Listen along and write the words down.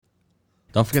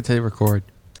Don't forget to record.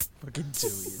 Fucking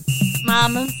Julian.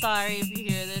 Mom, I'm sorry if you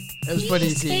hear this. It was funny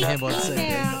seeing him on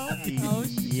set. Oh,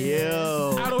 shit.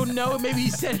 Yo. I don't know. Maybe he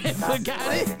said it,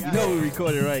 forgot it. You know we're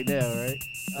recording right now, right?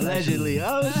 Allegedly.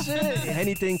 Oh, shit.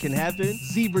 Anything can happen.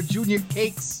 Zebra Junior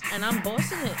Cakes. And I'm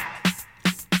bossing it.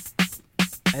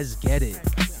 Let's get it.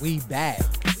 We back.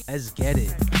 Let's get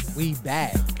it. We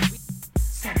back.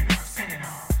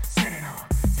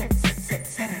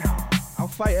 I'll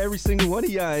fight every single one of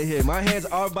y'all in here. My hands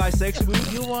are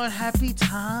bisexual. You want happy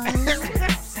time?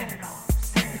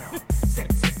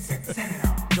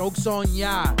 Jokes on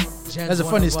ya. There's a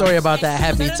funny story about that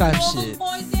happy time shit.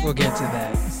 We'll get to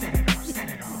that.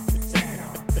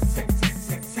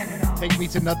 Take me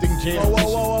to nothing jail.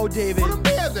 Whoa, David. Put him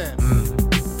there then.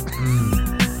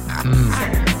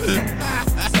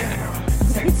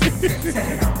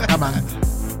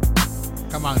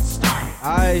 Come on.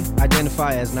 I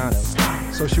identify as Nano.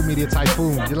 Social media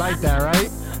typhoon. You like that, right?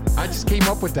 I just came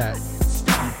up with that.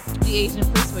 The Asian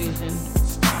persuasion.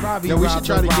 Robbie, Yeah, we should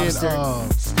try to get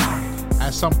Robster.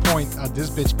 at some point this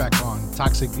bitch back on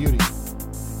Toxic Beauty.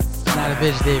 Not a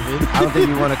bitch, David. I don't think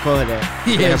we want to call her that.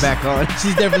 Get her Yes. back on.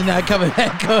 She's definitely not coming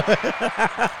back on.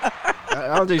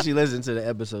 I don't think she listens to the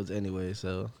episodes anyway,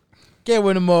 so. Can't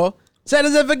win them all.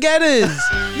 Setters and forgetters.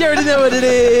 You already know what it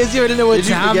is. You already know what Did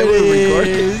you time forget it we were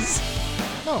recording? is.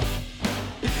 No.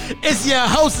 It's your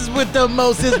hostess with the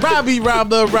mostest, Robbie Rob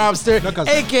the Robster, No, 'cause-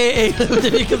 a.k.a.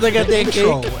 because I got that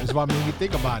Intro cake, is what made me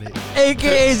think about it.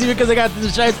 a.k.a. Z because I got the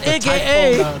stripes,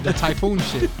 a.k.a. The typhoon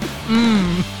shit.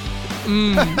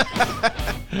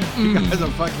 You guys are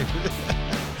fucking.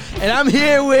 And I'm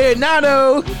here with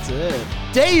Nano, What's up?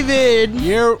 David,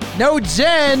 no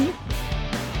Jen,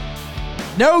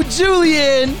 no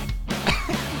Julian,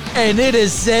 and it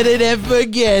is Set It and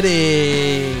Forget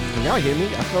It. Can y'all hear me?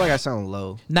 I feel like I sound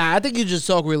low. Nah, I think you just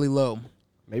talk really low.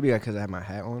 Maybe because I have my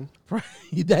hat on.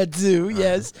 That too,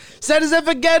 yes. Setters and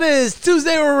forgetters.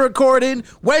 Tuesday we're recording.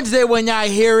 Wednesday when y'all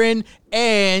hearing,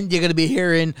 and you're gonna be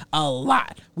hearing a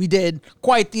lot. We did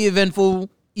quite the eventful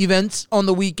events on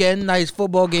the weekend. Nice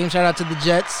football game. Shout out to the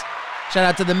Jets. Shout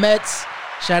out to the Mets.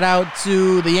 Shout out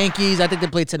to the Yankees. I think they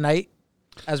play tonight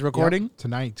as recording. Yep,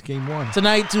 tonight's game one.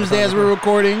 Tonight, Tuesday as we're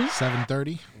recording.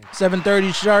 7:30.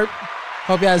 7:30 sharp.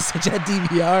 Hope y'all set your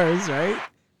DVRs, right?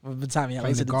 What time y'all Playing the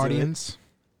listening to it? Guardians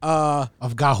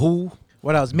of Gahoo.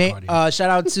 What else?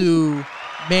 Shout out to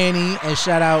Manny and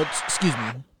shout out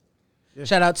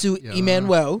to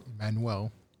Emmanuel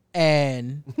Manuel.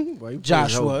 and Why you put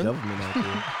Joshua. his whole government out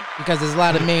there? because there's a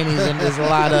lot of Manny's and there's a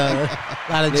lot of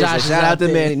Listen, Joshes shout out to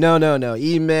there. Manny. No.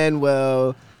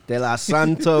 Emmanuel, De La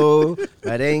Santo,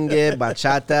 Merengue,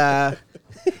 Bachata.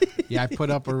 Yeah, I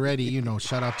put up already.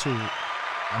 Shout out to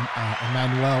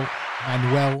Manuel.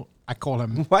 I call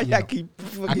him. Why you y'all know, keep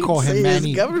I call him saying his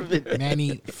Manny. government?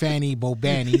 Manny Fanny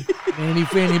Bobani. Manny,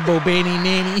 Fanny, Bobani,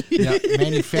 Nanny. Yeah,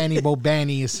 Manny Fanny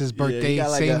Bobani is his birthday,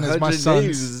 got like same as my 100 son's.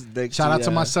 names next Shout to out to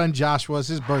ya. my son Joshua, it's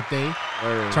his birthday,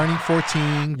 Word. turning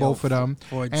 14, both of them.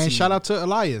 14. And shout out to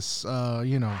Elias,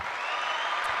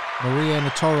 Maria and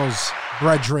the Toro's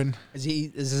brethren. Is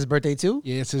his birthday too?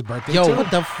 Yeah, it's his birthday Yo, too. what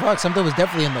the fuck? Something was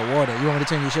definitely in the water. You want me to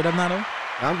turn your shit up, Nano?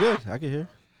 I'm good. I can hear.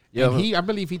 And I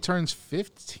believe he turns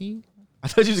 15. I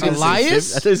thought you was gonna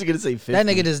Elias? say 50. I thought you was gonna say 50. That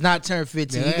nigga does not turn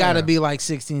 15. He Yeah. gotta be like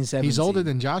 16, 17. He's older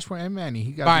than Joshua and Manny.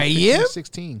 He got By a 15, year?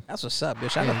 16. That's what's up,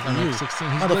 bitch. Shout Yeah, out he's to you. like 16.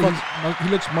 Motherfucker- He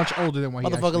looks much older than what he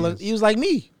Motherfucker, actually look, is. he was like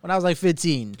me when I was like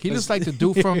 15. He looks like the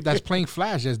dude that's playing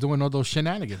Flash that's doing all those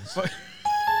shenanigans.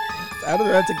 I don't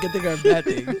know if that's a good thing or a bad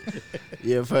thing.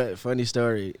 Yeah, funny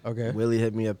story. Okay. Willie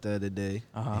hit me up the other day.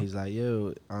 Uh-huh. He's like,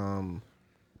 yo,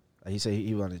 he said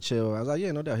he wanted to chill. I was like,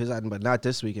 yeah, no doubt. He's like, but not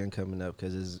this weekend coming up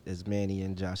because it's Manny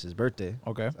and Josh's birthday.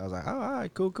 Okay. I was like, oh, all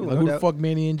right, cool. Like, no who the doubt. fuck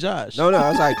Manny and Josh? No, I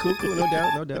was like, cool,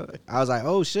 no doubt. I was like,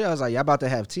 oh, shit. I was like, y'all about to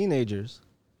have teenagers,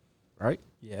 right?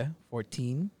 Yeah,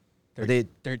 14. They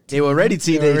 13. they were already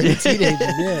They were already teenagers.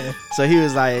 teenagers, yeah. So he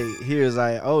was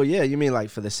like, oh, yeah, you mean like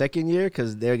for the second year?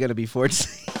 Because they're going to be 14.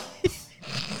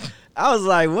 I was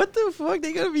like, what the fuck?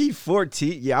 They gonna be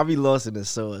 14? Yeah, I'll be lost in the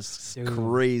sauce. Dude.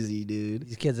 Crazy, dude.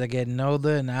 These kids are getting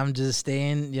older and I'm just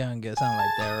staying younger. Something like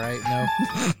that, right?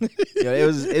 No? Yeah,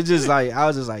 it's just like, I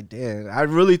was just like, damn. I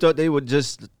really thought they would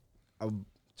just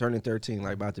turning 13,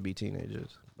 like about to be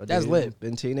teenagers. But That's they've lit.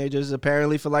 Been teenagers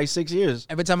apparently for like 6 years.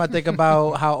 Every time I think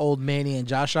about how old Manny and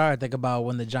Josh are, I think about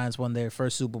when the Giants won their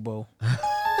first Super Bowl.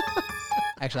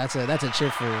 Actually, that's a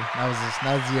cheerful. That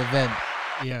was the event.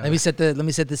 Yeah. Let me set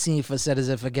the scene for setters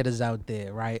and forgetters out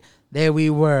there, right? There we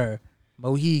were,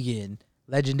 Mohegan,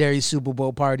 legendary Super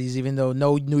Bowl parties, even though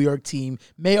no New York team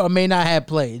may or may not have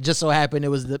played. It just so happened it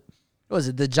was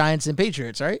the Giants and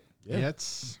Patriots, right? Yeah,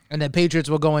 it's And the Patriots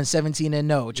were going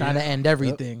 17-0, trying to end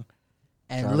everything.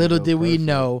 And Trying to little go did we perfect.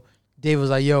 know, Dave was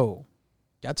like, "Yo,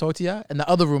 y'all talk to y'all in the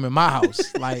other room in my house,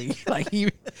 like he he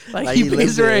pays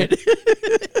lived there. rent."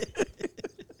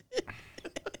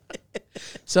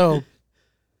 So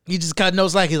he just cut no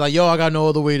slack. He's like, "Yo, I got no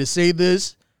other way to say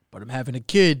this, but I'm having a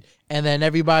kid." And then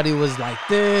everybody was like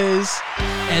this,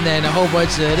 and then a whole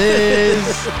bunch of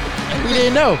this. And we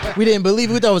didn't know. We didn't believe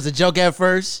it. We thought it was a joke at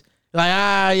first.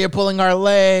 Like, you're pulling our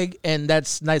leg, and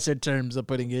that's nicer terms of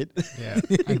putting it. yeah.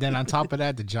 And then on top of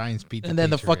that, the Giants beat the And then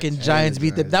the Patriots. fucking Giants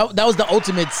beat them. That was the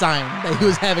ultimate sign that he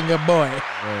was having a boy.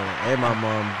 Yeah, and my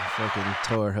mom fucking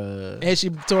tore her And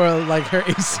she tore like her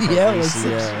ACL or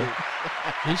some ACL.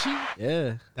 shit. Did she?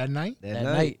 Yeah, That night? That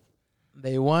night.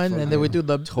 They won, and Fucking they would do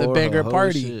the tore her banger whole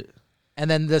party. shit. And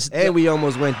then this. And we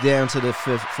almost went down to the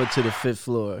fifth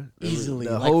floor. Easily,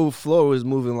 The like- whole floor was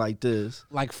moving like this.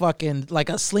 like fucking like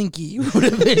a slinky would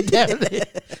have been down there.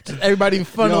 Just everybody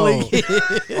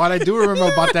funneling. What I do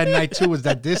remember about that night too was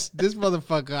that this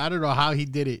motherfucker, I don't know how he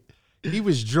did it. He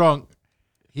was drunk.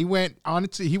 He went on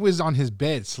it. He was on his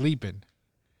bed sleeping,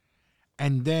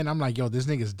 and then I'm like, "Yo, this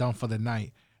nigga's done for the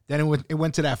night." Then it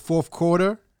went to that fourth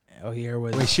quarter All you heard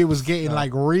was. where shit was getting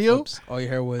like real. Oops. All you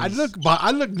heard was. I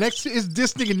look next to is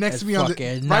this nigga next That's to me on the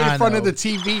fucking right in front of Nano. the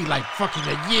TV, like fucking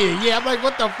like yeah. I'm like,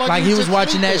 what the fuck? like he was just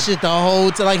watching that sleeping? shit the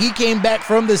whole time. Like he came back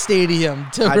from the stadium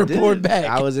to I report did. back.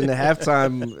 I was in the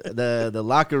halftime, the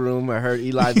locker room. I heard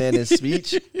Eli Manning's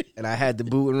speech, and I had the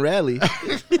boot and rally.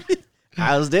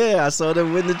 I was there. I saw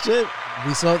them win the chip.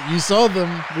 You saw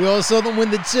them. We all saw them win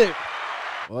the chip.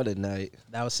 What a night.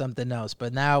 That was something else.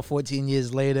 But now, 14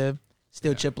 years later,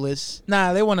 still chipless.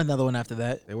 Nah, they won another one after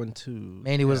that. They won 2.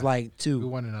 Manny was like We 2,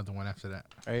 won another one after that.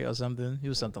 right, or something. He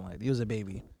was something like that. He was a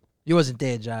baby. You wasn't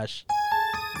there, Josh.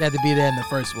 You had to be there in the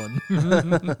first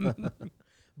one.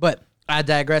 But I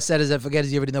digress. That is it. Forget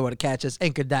it. You already know where to catch us.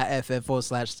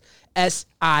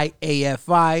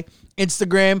 Anchor.fm/SIAFI.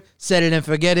 Instagram, set it and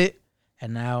forget it.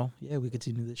 And now, yeah, we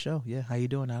continue the show. Yeah, how you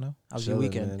doing, Nano? How's your Chilling,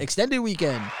 weekend? man. Extended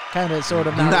weekend. Kind of, sort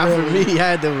of, not, Not really. for me. I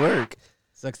had to work.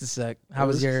 Sucks to suck. How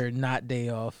was your not day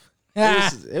off?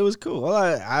 It was cool.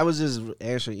 Well, I was just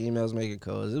answering emails, making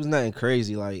calls. It was nothing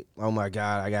crazy. Like, oh my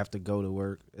god, I have to go to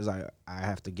work. It's like I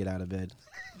have to get out of bed,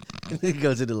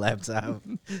 go to the laptop.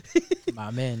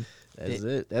 My man. That's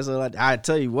it. That's all. I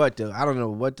tell you what, though. I don't know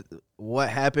what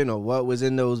happened or what was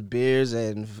in those beers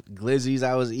and glizzies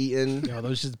I was eating. Yo,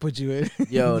 those just put you in.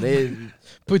 Yo, they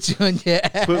Put you on your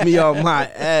ass. put me on my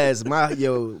ass.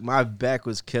 My back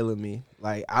was killing me.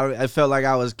 Like I felt like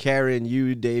I was carrying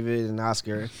you, David, and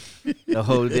Oscar the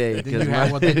whole day.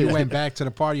 Then you went back to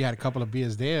the party. You had a couple of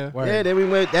beers there. Yeah, then we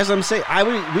went. That's what I'm saying.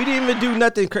 We didn't even do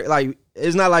nothing crazy. Like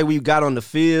it's not like we got on the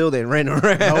field and ran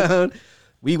around.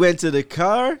 We went to the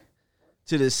car,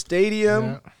 to the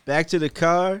stadium, back to the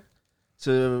car,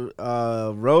 to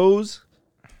Rose,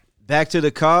 back to the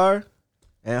car,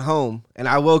 and home. And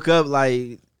I woke up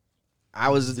like I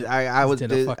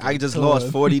just lost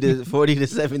 40 to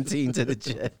 17 to the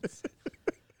Jets.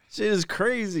 Shit is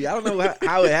crazy. I don't know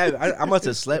how it happened. I must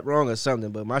have slept wrong or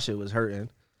something, but my shit was hurting.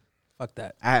 Fuck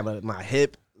that. I had my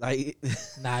hip like.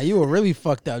 Nah, you were really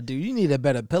fucked up, dude. You need a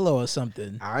better pillow or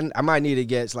something. I might need to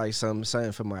get like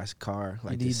something for my car,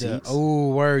 like You need the seats.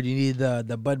 word. You need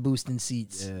the butt boosting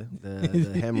seats. Yeah, the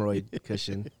hemorrhoid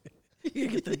cushion. You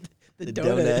get the The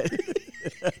donut.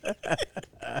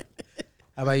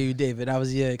 How about you, David? How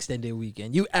was your extended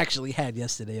weekend? You actually had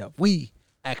yesterday off. We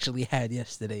actually had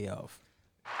yesterday off.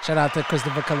 Shout out to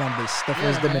Christopher Columbus, the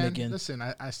first man. Dominican. Listen,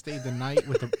 I stayed the night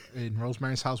in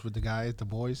Rosemary's house with the guys, the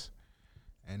boys,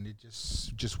 and it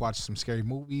just watched some scary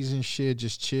movies and shit.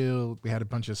 Just chilled. We had a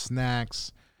bunch of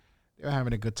snacks. They were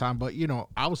having a good time, but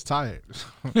I was tired.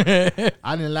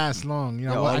 I didn't last long.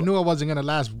 I knew I wasn't gonna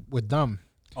last with them.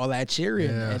 All that cheering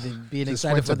Yeah. and then being Just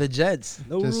excited went for to- the Jets.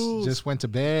 No rules. Just went to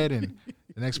bed, and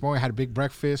the next morning had a big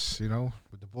breakfast. With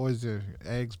the boys, the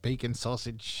eggs, bacon,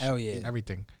 sausage, Hell yeah.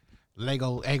 everything,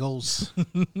 Egos.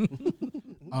 Then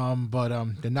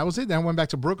that was it. Then I went back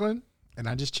to Brooklyn, and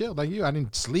I just chilled like you. I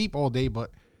didn't sleep all day,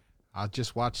 but I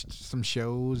just watched some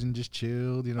shows and just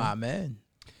chilled. My man.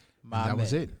 And My that man.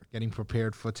 was it. Getting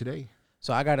prepared for today.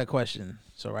 So I got a question.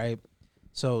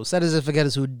 So setters and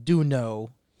forgetters who do know,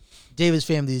 David's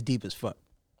family is deep as fuck.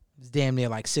 There's damn near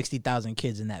like 60,000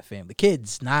 kids in that family.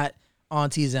 Kids, not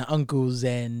aunties and uncles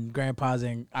and grandpas,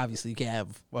 and obviously you can't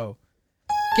have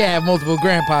multiple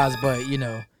grandpas, but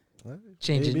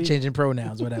changing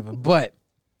pronouns, whatever. But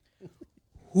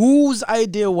whose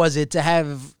idea was it to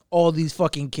have all these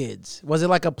fucking kids? Was it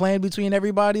like a plan between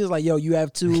everybody? It was like, yo, you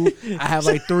have 2, I have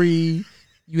like 3.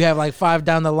 you have like 5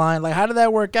 down the line. Like, how did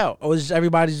that work out? Or was just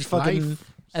everybody just fucking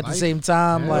Life. at the Life. same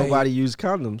time? Yeah. Like, Nobody used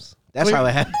condoms. That's how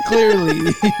it happened.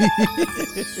 clearly.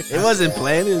 It wasn't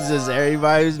planned. It was just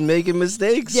everybody was making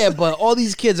mistakes. Yeah, but all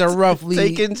these kids are roughly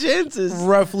Taking chances.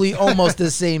 almost the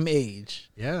same age.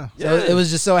 Yeah. So it was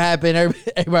just so happened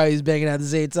everybody was banging at the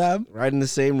same time. Right in the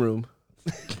same room.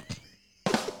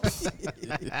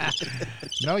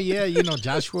 No, yeah,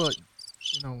 Joshua,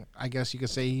 I guess you could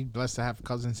say he's blessed to have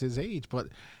cousins his age, but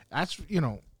that's,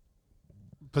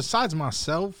 besides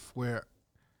myself, where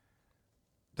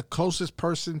the closest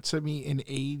person to me in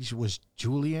age was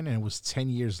Julian, and it was 10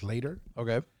 years later.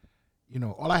 Okay.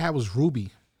 All I had was Ruby,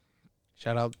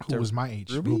 Shout out who to was my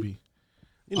age. Ruby? Ruby.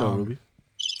 You know, Ruby.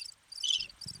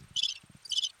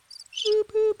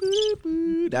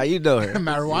 Now you know her.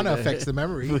 Marijuana affects the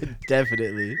memory.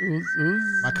 Definitely.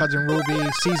 My cousin Ruby,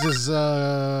 Caesar's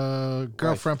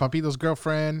girlfriend, Papito's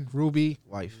girlfriend, Ruby,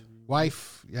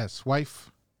 wife. Yes,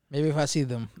 wife. Maybe if I see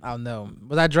them, I'll know.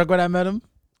 Was I drunk when I met him?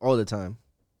 All the time.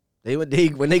 When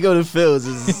they go to Phil's,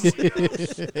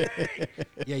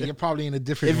 Yeah, you're probably in a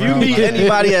different. if you realm meet like that.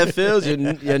 anybody at Phil's,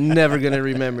 you're never gonna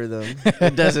remember them.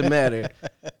 It doesn't matter.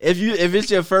 If it's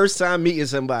your first time meeting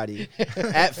somebody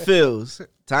at Phil's,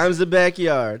 times the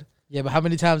backyard. Yeah, but how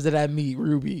many times did I meet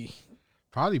Ruby?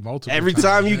 Probably multiple. Every times,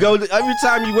 time you yeah. go, every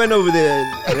time you went over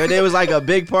there, and there was like a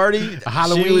big party.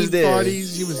 Halloween she was there.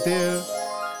 parties, she was there.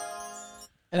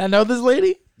 And I know this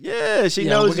lady? Yeah, she Yeah,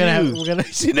 knows you.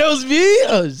 she knows me?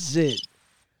 Oh, shit.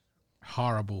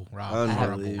 Horrible, Rob.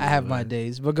 Unbelievable. I have my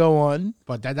days, but go on.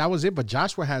 But that was it. But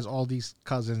Joshua has all these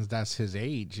cousins that's his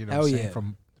age. You know, Hell what I'm saying? yeah.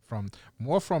 From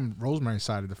more from Rosemary's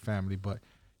side of the family. But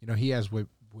he has with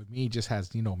me, he just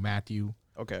has Matthew,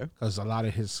 Okay. because a lot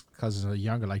of his cousins are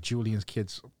younger. Like Julian's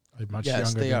kids are much Yes,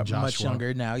 younger they than are Joshua. much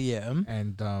younger now, yeah.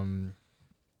 And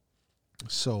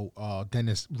so then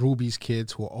there's Ruby's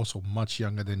kids, who are also much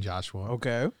younger than Joshua.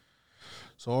 Okay.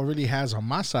 So all it really has on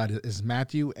my side is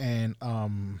Matthew and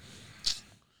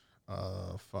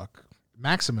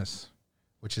Maximus,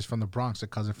 which is from the Bronx, a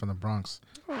cousin from the Bronx.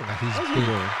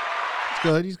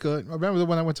 He's good. Remember the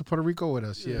one that went to Puerto Rico with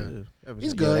us? Yeah.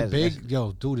 He's good. Big.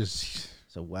 Yo, dude is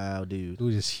It's a wild dude.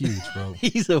 Dude is huge, bro.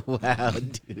 He's a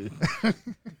wild dude.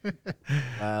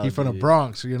 Wild He's from the dude.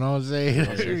 Bronx, you know what I'm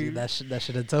saying? that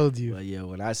should have told you. But yeah,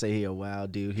 when I say he a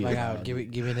wild dude, he Like, a how? wild Give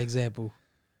dude. me an example.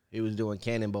 He was doing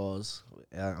cannonballs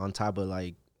on top of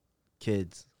like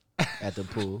kids at the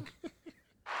pool.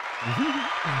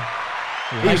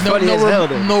 He was funny as hell,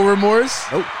 though. No remorse.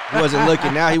 Nope, he wasn't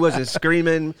looking. Now he wasn't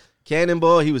screaming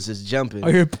cannonball. He was just jumping. Oh,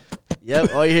 you're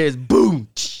Yep, all you hear is boom.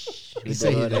 He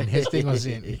said his thing was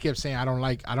in. He kept saying, "I don't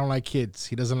like kids."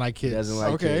 He doesn't like kids. He doesn't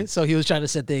like okay. kids. So he was trying to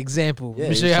set the example. Yeah, Let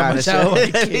me he show you was how trying much to I don't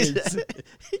say- like kids.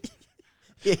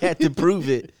 He had to prove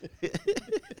it.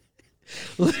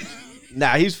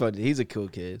 Nah, he's funny. He's a cool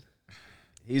kid.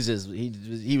 He was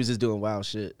just doing wild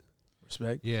shit.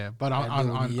 Respect. Yeah, but Yeah,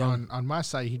 dude, he young. on my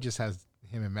side, he just has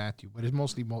him and Matthew. But it's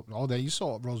mostly all that you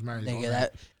saw. Rosemary's all Nigga,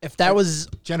 that if that was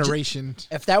generation.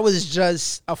 if that was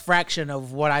just a fraction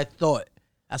of what I thought,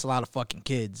 that's a lot of fucking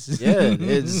kids. Yeah,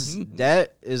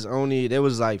 there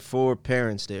was like 4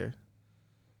 parents there.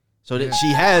 So that she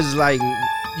has like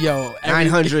Yo,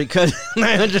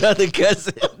 900 other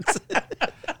cousins.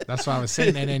 That's what I was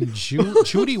saying. And then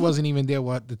Judy wasn't even there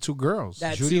with the 2 girls.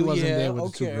 That Judy too, wasn't yeah, there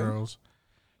with the okay. 2 girls.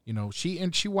 You know,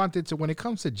 she wanted to. When it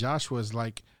comes to Joshua, it's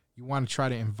like you want to try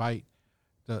to invite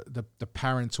the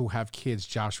parents who have kids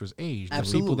Joshua's age, the people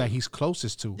Absolutely. that he's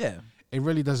closest to. Yeah. It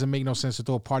really doesn't make no sense to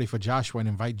throw a party for Joshua and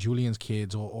invite Julian's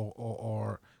kids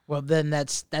or Well, then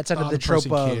that's under other the trope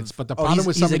person of kids. But the oh, problem he's-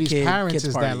 with he's some a of these kid, parents kids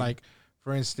is party. that, like,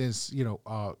 for instance, they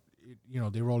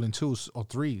roll in 2s or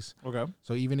 3s. Okay.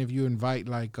 So even if you invite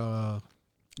like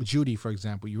Judy, for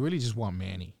example, you really just want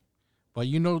Manny. But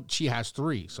she has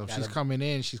 3. So if she's coming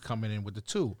in with the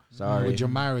 2. Sorry. With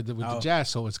Jamira with the jazz,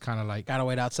 so it's kind of like Gotta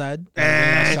wait outside.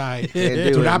 outside.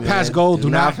 Can't Do it, not pass man. go. Do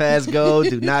not pass go.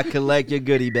 Do not collect your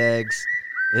goodie bags.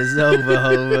 It's over,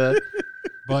 Hova.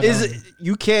 But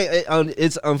You can't.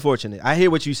 It's unfortunate. I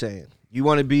hear what you're saying. You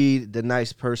want to be the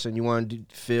nice person. You want to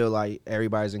feel like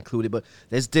everybody's included. But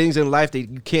there's things in life that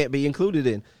you can't be included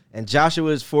in. And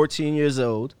Joshua is 14 years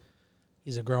old.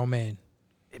 He's a grown man.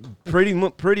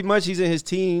 Pretty much he's in his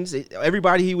teens.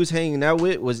 Everybody he was hanging out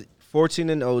with was 14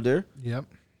 and older. yep.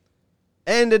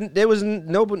 And then there was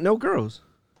no girls.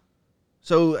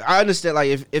 So I understand, like,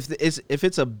 if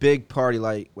it's a big party,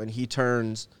 like when he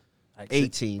turns Like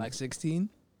 18. Like 16?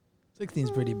 16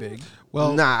 is pretty big.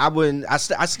 Well, nah, I wouldn't. I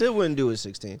still wouldn't do it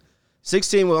 16.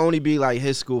 16 will only be like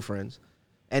his school friends.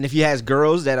 And if he has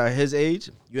girls that are his age,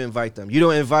 you invite them. You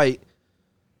don't invite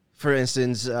for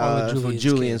instance, of for Julian's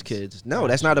Julian's kids. kids. No,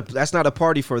 that's not a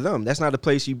party for them. That's not a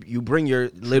place you bring your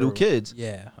little kids.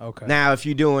 Yeah, okay. Now, if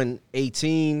you're doing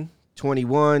 18,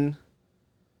 21,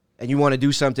 and you want to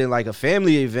do something like a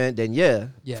family event, then yeah,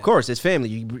 of course, it's family.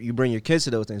 You bring your kids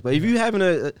to those things. But if you're having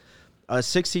a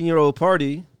 16-year-old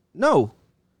party, no.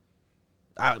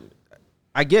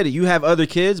 I get it. You have other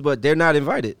kids, but they're not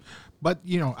invited. But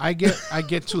I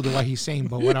get to what he's saying.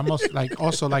 But what I'm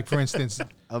also like, for instance,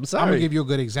 I'm sorry. I'm gonna give you a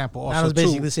good example. Also, I was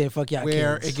basically too, saying fuck y'all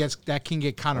where kids. that can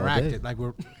get counteracted.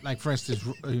 Like for instance,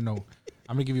 I'm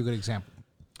gonna give you a good example.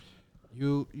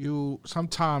 You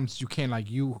sometimes you can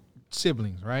you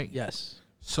siblings, right? Yes.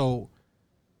 So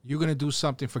you're gonna do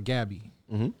something for Gabby,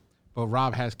 but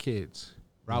Rob has kids.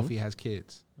 Ralphie has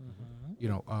kids.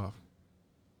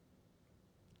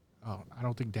 I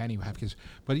don't think Danny will have kids,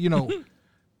 but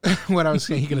what I was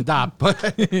saying, he can adopt.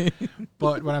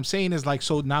 But what I'm saying is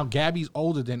so now Gabby's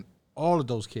older than all of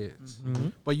those kids,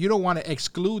 but you don't want to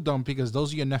exclude them because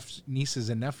those are your nieces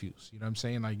and nephews. You know what I'm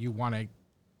saying? You want to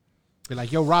be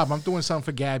like, yo, Rob, I'm doing something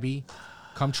for Gabby.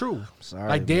 Come true.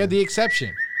 Sorry, they're man. the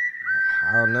exception.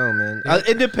 I don't know, man.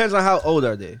 It depends on how old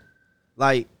are they.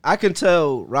 I can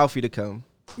tell Ralphie to come.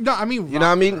 No, I mean, you know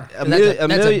what I mean?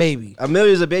 That's a baby.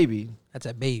 Amelia's a baby. That's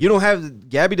a baby. You don't have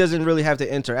Gabby doesn't really have to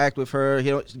interact with her.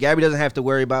 Gabby doesn't have to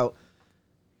worry about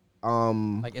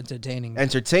entertaining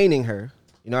her.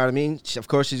 You know what I mean? Of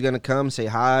course, she's gonna come, say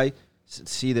hi,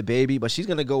 see the baby, but she's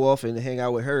gonna go off and hang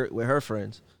out with her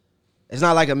friends. It's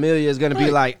not like Amelia is gonna be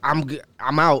like,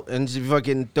 I'm out, and she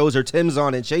fucking throws her Timbs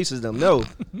on and chases them. No,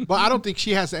 but I don't think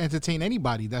she has to entertain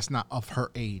anybody that's not of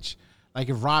her age.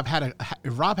 If Rob had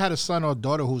a son or a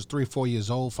daughter who's 3, 4 years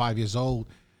old, 5 years old,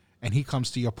 and he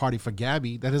comes to your party for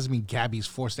Gabby, that doesn't mean Gabby's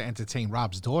forced to entertain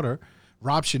Rob's daughter.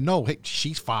 Rob should know, hey,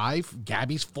 she's 5,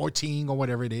 Gabby's 14 or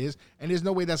whatever it is, and there's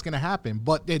no way that's going to happen.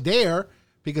 But they're there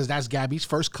because that's Gabby's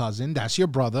first cousin, that's your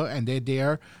brother, and they're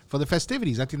there for the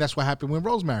festivities. I think that's what happened with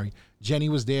Rosemary. Jenny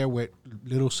was there with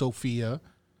little Sophia.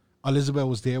 Elizabeth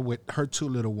was there with her 2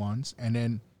 little ones, and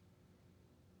then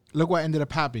look what ended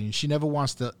up happening. She never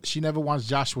wants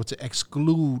Joshua to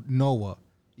exclude Noah,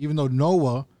 even though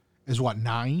Noah is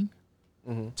 9.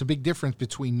 It's a big difference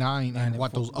between 9 and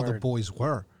what those other boys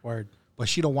were. Word. But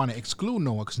she don't want to exclude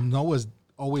Noah because Noah's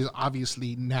always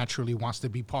obviously naturally wants to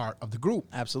be part of the group.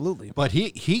 Absolutely. But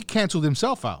he canceled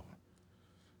himself out.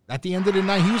 At the end of the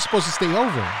night, he was supposed to stay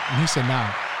over, and he said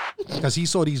nah, because he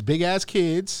saw these big ass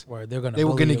kids. Where they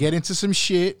were gonna get into some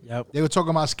shit. Yep. They were talking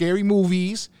about scary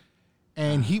movies.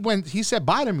 And he said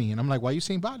bye to me. And I'm like, why are you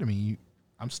saying bye to me?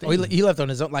 I'm staying. He left on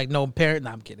his own, no parent.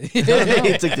 No, I'm kidding. He took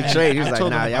the train. He was like,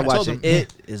 nah, y'all watching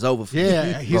it is over for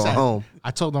yeah, me. He's Going home.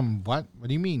 I told him, what? What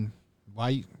do you mean?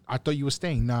 Why? I thought you were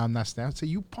staying. No, I'm not staying. I said,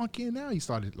 you punking now? He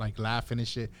started laughing and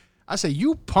shit. I said,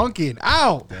 you punking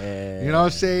out. Damn. You know what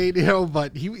I'm saying?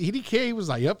 But he didn't care. He was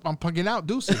like, yep, I'm punking out.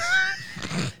 Deuces.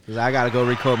 He's like, I got to go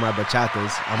record my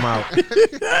bachatas. I'm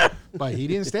out. But he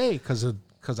didn't stay because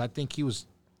I think he was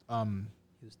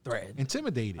threatened.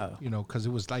 intimidated, because it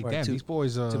was like, damn, these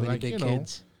boys are too many like, big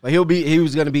kids. But he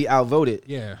was going to be outvoted.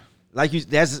 Yeah.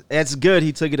 That's good.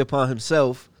 He took it upon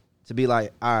himself to be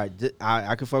like, all right,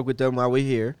 I can fuck with them while we're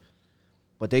here,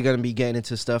 but they're going to be getting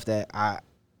into stuff that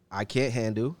I can't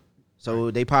handle.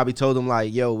 So they probably told him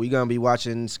like, yo, we going to be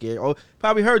watching scary. Or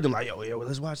probably heard them like, yo,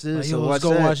 let's watch this. Yo, let's go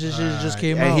watch this shit. Just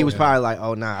came out. And he was probably like,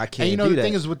 oh, nah, I can't And do that. the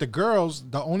thing is with the girls,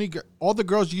 all the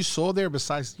girls you saw there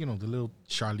besides, the little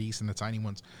Charlize and the tiny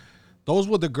ones, those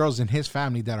were the girls in his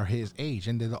family that are his age.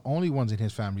 And they're the only ones in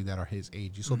his family that are his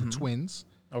age. You saw the twins.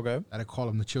 Okay. That I call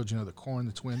them the children of the corn,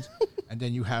 the twins. And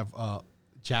then you have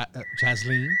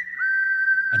Jasleen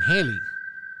and Haley.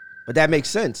 But that makes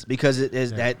sense because it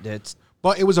is that's.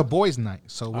 But it was a boys' night,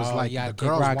 so it was yeah, the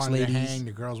girls rocks, wanted ladies. to hang,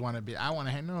 the girls wanted to be. I want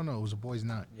to hang. No, it was a boys'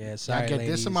 night. Yeah, sorry, y'all get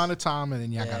ladies. this amount of time, and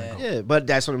then y'all gotta go. Yeah, but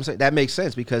that's what I'm saying. That makes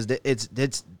sense because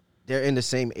they're in the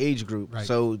same age group. Right.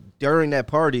 So during that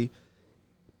party,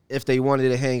 if they wanted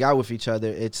to hang out with each other,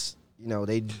 it's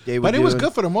they were. But it was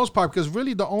good for the most part because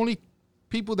really the only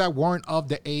people that weren't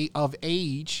of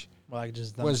age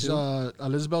was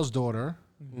Elizabeth's daughter,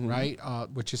 right?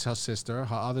 Which is her sister.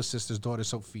 Her other sister's daughter,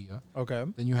 Sophia. Okay.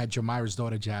 Then you had Jamira's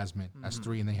daughter, Jasmine. That's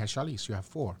 3, and then you had Charlize. You have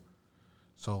 4.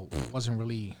 So it wasn't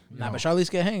really. But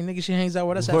Charlize can hang, nigga. She hangs out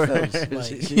with us at Phil's.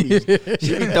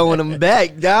 She be throwing them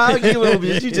back, dog.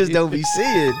 You just don't be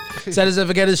seeing. Said as if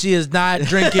forget she is not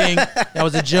drinking. That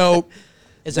was a joke.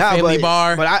 It's a family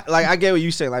bar. But I get what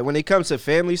you say. Like when it comes to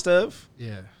family stuff,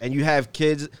 yeah, and you have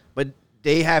kids, but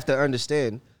they have to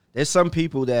understand. There's some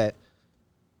people that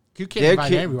you can't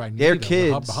invite everyone. Their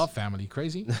kids, her family,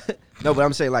 crazy. No, but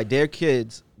I'm saying like their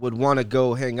kids would want to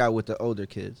go hang out with the older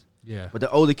kids. Yeah. But the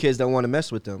older kids don't want to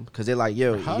mess with them because they're like,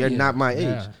 yo, Hell you're yeah. not my age.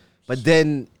 Yeah. But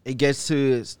then it gets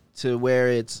to where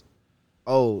it's,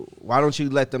 oh, why don't you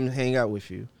let them hang out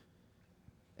with you?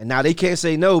 And now they can't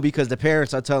say no because the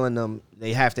parents are telling them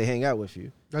they have to hang out with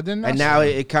you. But then And now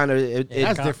it kind of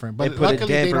that's different. But it put a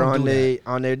luckily they damper don't on do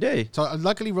that. their day. So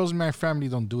luckily, Rosemary family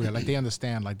don't do that. Like they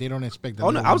understand. Like they don't expect. The Oh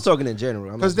no, I was talking in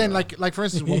general. Because then, like for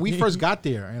instance, when we first got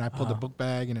there, and I pulled the book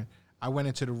bag, and I went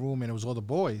into the room, and it was all the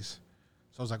boys.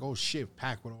 So I was like, oh shit,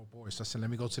 packed with all boys. So I said, let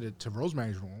me go to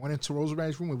Rosemary's room. I went into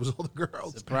Rosemary's room. It was all the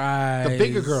girls. Surprise. The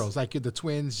bigger girls, like the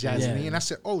twins, Jasmine. Yeah. And I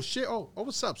said, oh shit, oh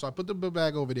what's up? So I put the book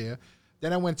bag over there.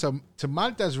 Then I went to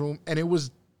Marta's room, and it was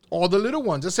all the little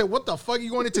ones. I said, what the fuck? You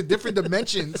going into different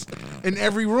dimensions in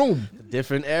every room?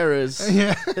 different eras.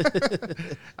 Yeah.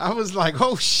 I was like,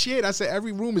 oh shit. I said,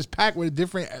 every room is packed with a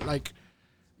different, like,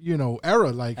 era.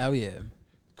 Like, Oh yeah.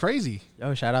 crazy.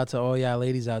 Yo, shout out to all y'all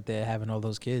ladies out there having all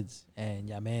those kids and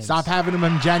y'all man. Stop having them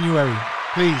in January,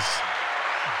 please.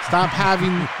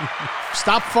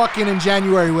 Stop fucking in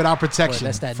January without protection.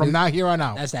 that's that from new- now here on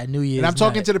out. That's that New Year's. And I'm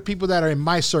talking night. to the people that are in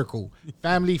my circle,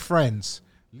 family, friends.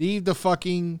 Leave the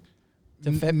fucking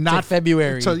To not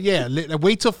February.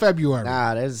 Wait till February.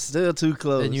 Nah, that's still too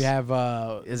close. Then you have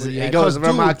It goes from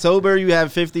dude. October, you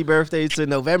have 50 birthdays to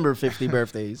November 50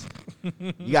 birthdays.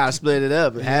 You gotta split it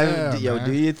up. Yeah, man.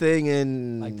 Do your thing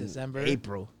in Like December?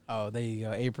 April Oh, there you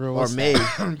go. April or what's May.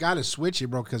 that? Gotta switch it,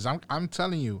 bro. Because I'm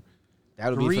telling you,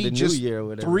 That'll be for the new year or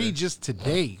whatever. 3 just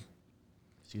today.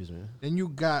 Excuse me. Then you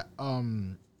got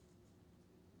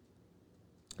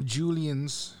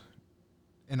Julian's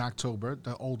in October,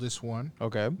 the oldest one.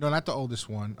 Okay. No, not the oldest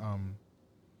one.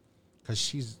 Because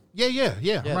she's right.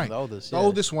 the oldest, The yeah.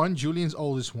 oldest one, Julian's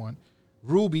oldest one.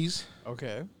 Ruby's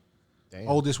Okay. Damn.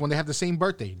 oldest one. They have the same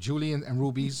birthday. Julian and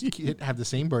Ruby's kid have the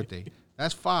same birthday.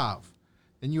 That's 5.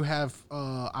 Then you have,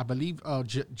 I believe,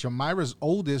 Jamira's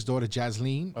oldest daughter,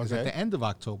 Jasleen, is at Okay. the end of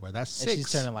October. That's And 6.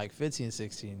 she's turning like 15,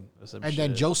 16 or something. And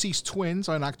then Josie's twins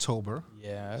are in October.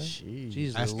 Yeah. Jeez.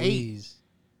 Jeez That's 8. Louise.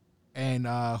 And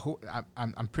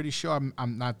I'm pretty sure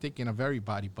I'm not thinking of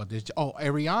everybody, but there's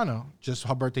Ariana. Just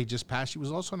her birthday just passed. She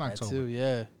was also in That October. too,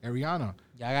 yeah. Ariana.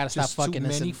 Y'all gotta stop Just too fucking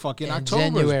this many in, fucking in Octobers,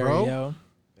 January, bro. yo.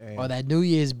 Damn. Or that New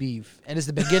Year's beef. And it's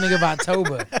the beginning of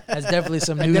October. That's definitely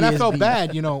some New And then Year's I felt beef.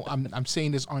 bad. I'm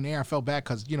saying this on air. I felt bad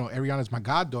because Ariana's my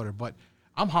goddaughter, but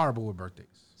I'm horrible with birthdays.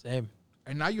 Same.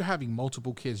 And now you're having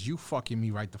multiple kids. You fucking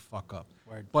me right the fuck up.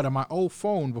 Word. But on my old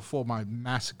phone before my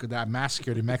massacre that I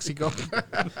massacred in Mexico,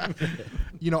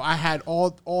 I had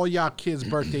all y'all kids'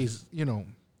 birthdays,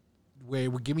 where it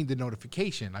would give me the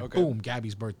notification. Like, Okay. boom,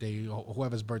 Gabby's birthday, or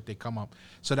whoever's birthday come up.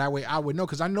 So that way I would know,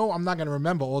 because I know I'm not going to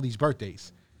remember all these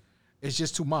birthdays. It's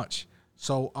just too much.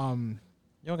 So You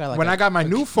don't got like when a, I got my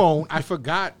new phone, I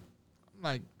forgot.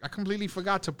 Like, I completely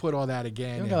forgot to put all that you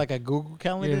again. don't And- got like a Google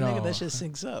calendar, You nigga. know. That shit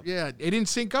syncs up. yeah, it didn't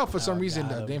sync up for some reason.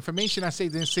 got The him. information I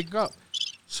saved didn't sync up.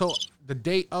 So the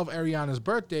day of Ariana's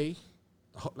birthday,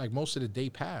 like most of the day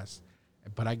passed,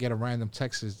 but I get a random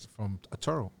text from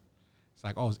Arturo. It's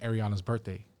like, oh, it's Ariana's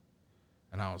birthday.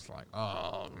 And I was like,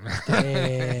 oh,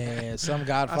 man. Yeah, some I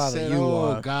Godfather said, you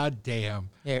oh, are. goddamn.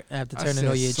 Here, I have to I turn in said,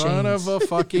 all your son chains. of a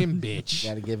fucking bitch.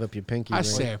 Gotta give up your pinky I ring.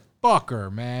 said, fuck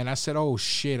her, man. I said, oh,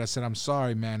 shit. I said, I'm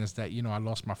sorry, man. It's that, I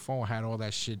lost my phone, had all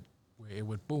that shit where it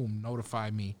would, boom, notify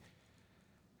me.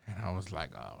 And I was like,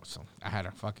 oh, so I had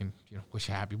a fucking, wish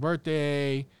you a happy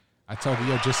birthday. I told her,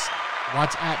 yo, just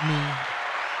WhatsApp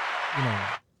me,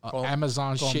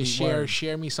 Amazon call shit. me word.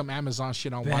 Share me some Amazon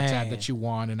shit on Bang. WhatsApp that you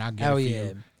want, and I'll get Hell it for yeah.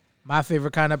 you. My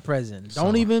favorite kind of present. So-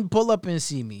 Don't even pull up and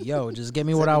see me. Yo, just give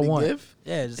me what Send I me the want. gift?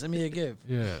 Yeah, just send me a gift.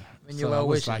 Yeah. When So you're I well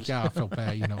was wishes. like, yeah, I felt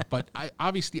bad, But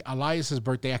obviously, Elias's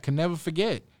birthday, I can never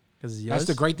forget. Because That's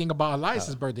the great thing about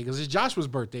Elias's birthday, because it's Joshua's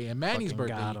birthday and Manny's Fucking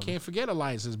birthday. got You him. can't forget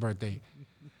Elias's birthday.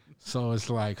 So it's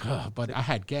like, but I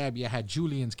had Gabby, I had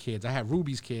Julian's kids, I had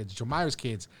Ruby's kids, Jamira's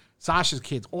kids, Sasha's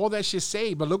kids, all that shit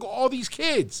saved. But look at all these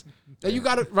kids that you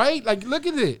got it right. Like, look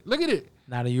at it,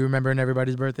 Now, do you remembering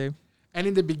everybody's birthday? And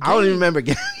in the beginning, I don't even remember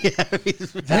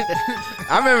Gabby's birthday.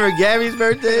 I remember Gabby's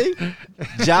birthday,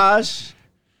 Josh,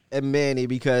 and Manny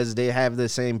because they have the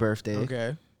same birthday.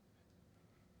 Okay.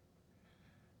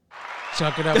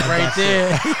 Chuck it up right there.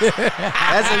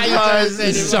 That's as far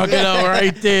as Chuck it up right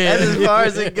That's there. as far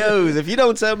as it goes. If you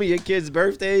don't tell me your kid's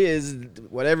birthday is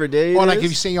whatever day, or it like is, if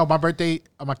you say, yo, my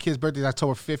kid's birthday is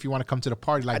October 5th, you want to come to the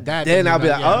party like that? then I'll be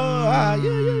you're like,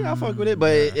 yeah, I'll fuck with it.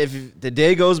 But if the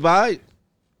day goes by,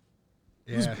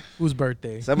 yeah. Whose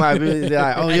birthday? somebody be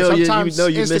like, oh, And yo, you sometimes know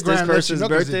you missed this Instagram lets person's 'cause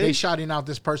birthday. They shouting out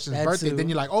this person's That birthday. too. Then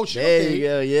you're like, oh shit, There okay. you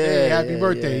go, yeah, Hey, happy yeah,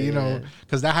 birthday, yeah, you know, yeah.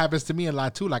 because that happens to me a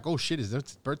lot too. Like, oh shit, is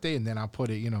this birthday? And then I'll put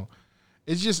it,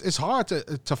 it's hard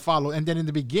to follow. And then in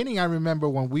the beginning, I remember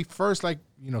when we first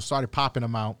started popping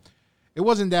them out, it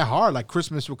wasn't that hard. Like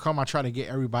Christmas would come, I try to get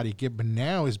everybody a gift, but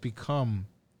now it's become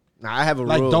I have a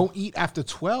like rule. don't eat after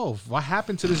 12. What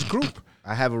happened to this group?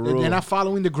 I have a rule. They're not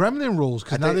following the Gremlin rules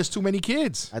because now there's too many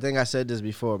kids. I think I said this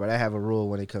before, but I have a rule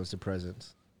when it comes to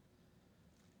presents.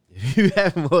 If you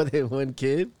have more than one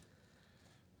kid,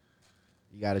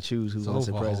 you got to choose who wants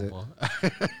a present.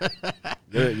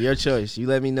 Your choice. You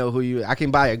let me know who you. I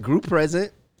can buy a group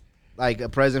present, like a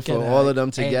present for all of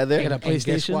them together. Get a And guess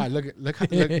PlayStation. what?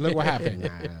 Look what happened.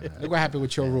 Look what happened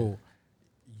with your rule.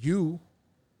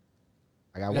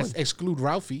 I got Let's one. exclude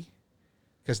Ralphie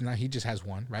because now he just has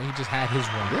one, right? He just had his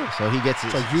one. Yeah, so he gets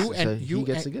it. So he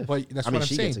gets a gift. But that's I what mean, I'm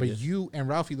she saying. gets a But gift. you and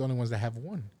Ralphie the only ones that have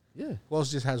one. Yeah, Who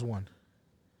else just has one?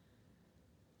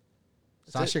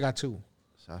 Sasha got two.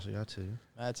 Sasha got two,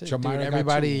 That's it. Jamira Dude, got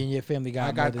everybody two. in your family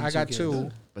got. I got kids. two.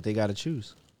 but they got to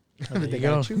choose. There They you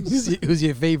gotta go. choose. Who's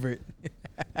your favorite?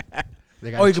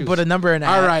 They Oh, you can put a number in.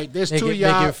 All right, there's Make two it- of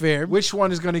y'all. Make it fair. Which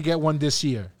one is going to get one this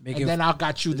year? Make And it- then I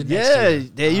got you the next Yeah, year.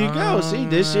 there you go. See,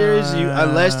 this year is you.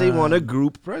 Unless they want a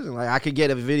group present, like I could get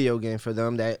a video game for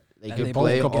them that they That could they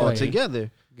play both could all play.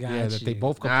 together. Yeah, that they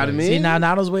both Know what I play. mean? See, now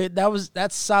Nano's way.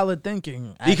 That's solid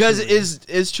thinking. Because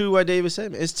actually. it's true what David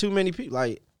said. Man. It's too many people.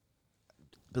 Like,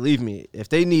 believe me, if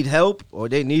they need help or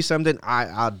they need something,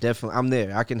 I'll definitely. I'm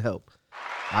there. I can help.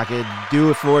 I could do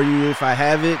it for you if I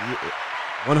have it,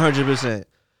 100%.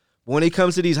 When it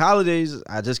comes to these holidays,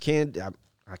 I just can't.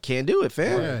 I can't do it,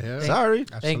 fam. Yeah. Sorry.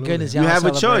 Thank Absolutely. goodness You y'all have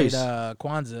a celebrate, choice.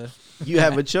 Kwanzaa. You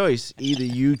have a choice. Either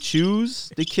you choose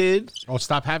the kid Oh,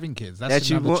 stop having kids. That's that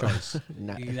you another want. choice.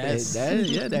 Nah, That's-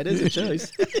 that is a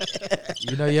choice.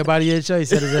 You know your body, your choice.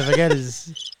 That is if forget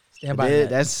is stand by that.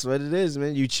 That's what it is,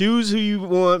 man. You choose who you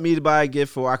want me to buy a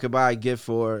gift for. I could buy a gift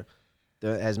for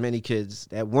as many kids.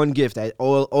 That one gift that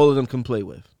all of them can play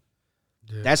with.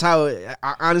 Yeah. That's how.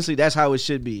 Honestly, that's how it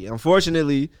should be.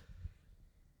 Unfortunately,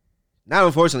 not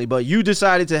unfortunately, but you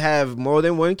decided to have more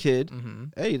than one kid. Mm-hmm.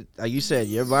 Hey, like you said,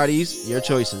 your bodies, your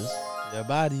choices. Your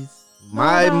bodies.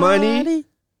 My money,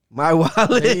 my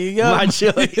wallet, There you go. my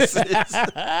choices.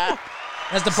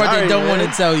 That's the part Sorry, they don't man.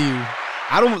 want to tell you.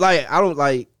 I don't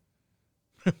like.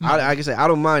 I can say I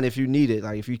don't mind if you need it.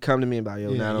 Like if you come to me and be like,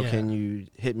 yo, Yeah, Nano, yeah. can you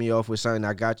hit me off with something?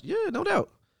 I got you. Yeah, no doubt.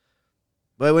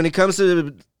 But when it comes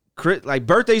to like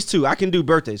birthdays too, I can do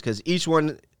birthdays because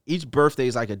each birthday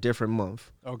is like a different month.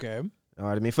 Okay. You know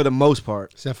what I mean? For the most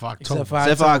part, Except for October.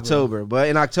 except for October. But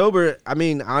in October, I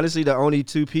mean, honestly, the only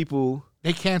two people.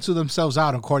 They cancel themselves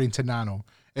out according to Nano.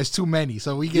 It's too many.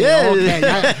 So we get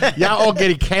Yeah. y'all all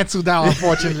getting canceled out,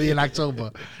 unfortunately, in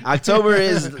October.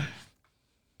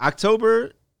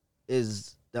 October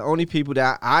is the only people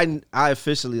that I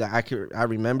officially like I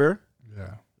remember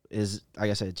Yeah. is, like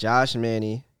I said, Josh,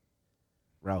 Manny,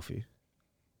 Ralphie.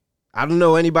 I don't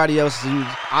know anybody else. No,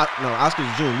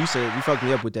 Oscar's June. You said you fucked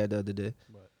me up with that the other day.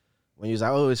 When you was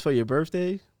like, "Oh, it's for your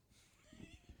birthday."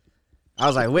 I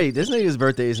was like, "Wait, this nigga's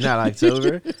birthday is not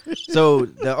October." So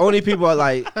the only people are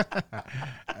like,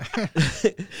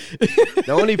 the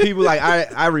only people like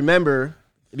I remember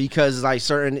because like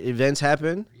certain events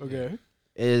happen Okay.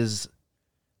 is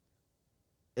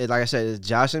like I said, it's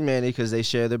Josh and Manny because they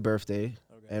share their birthday,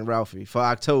 and Ralphie for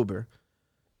October.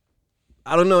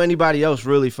 I don't know anybody else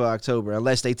really for October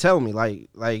unless they tell me. Like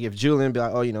if Julian be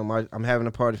like, oh, you know, I'm having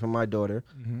a party for my daughter.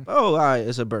 Mm-hmm. Oh, all right,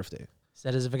 it's a birthday.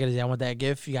 Said as if I want that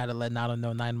gift, you got to let Nano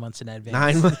know 9 months in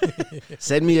advance. 9 months.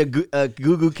 Send me a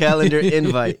Google Calendar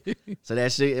invite so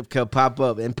that shit can pop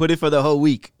up and put it for the whole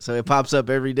week so it pops up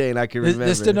every day and I can remember.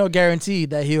 There's still no guarantee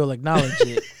that he'll acknowledge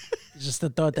it. It's just the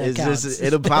thought that It's counts. just,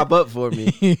 it'll pop up for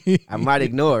me. I might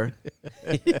ignore.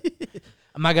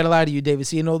 I'm not gonna lie to you, David.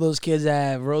 Seeing all those kids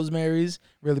that have Rosemary's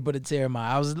really put a tear in my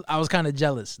eye. I was kind of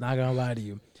jealous. Not gonna lie to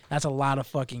you. That's a lot of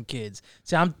fucking kids.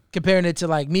 See, I'm comparing it to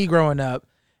like me growing up.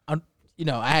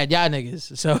 I had y'all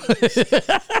niggas.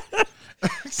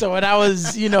 So when I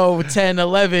was 10,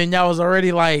 11, y'all was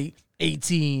already like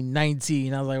 18,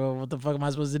 19. I was like, well, what the fuck am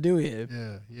I supposed to do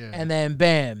here? Yeah. And then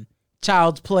bam,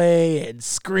 Child's Play and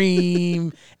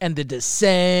Scream and The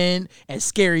Descent and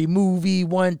Scary Movie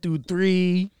 1 through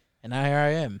 3. And now here I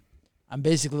am. I'm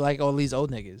basically like all these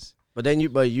old niggas. But then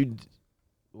when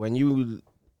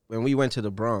we went to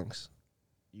the Bronx,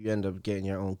 you end up getting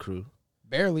your own crew.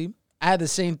 Barely. I had the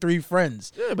same 3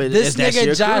 friends. Yeah, but This that's nigga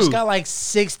your Josh crew. got like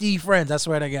 60 friends. I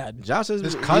swear to God. Josh is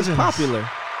His he's cousins. popular.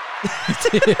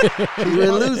 He's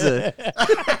a loser.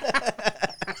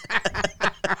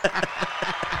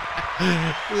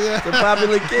 He's a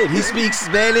popular kid. He speaks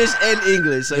Spanish and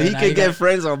English, so Yeah, he nah, can he get got-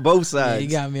 friends on both Yeah, sides. you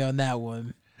got me on that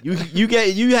one.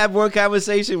 You have one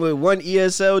conversation with one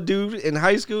ESL dude in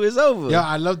high school, it's over. Yo,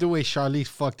 I love the way Charlize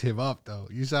fucked him up though.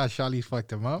 You saw how Charlize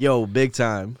fucked him up? Yo, big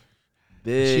time.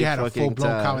 She had a fucking full blown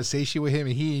time. conversation with him,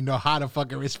 and he didn't know how to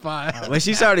fucking respond. When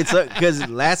she started, because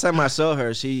last time I saw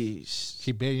her, she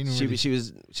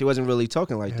wasn't really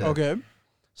talking like that. Okay.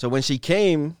 So when she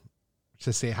came,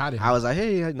 to say hi to him. I was like,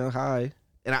 hey, hi.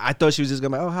 And I thought she was just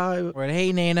gonna be like, oh, hi. Or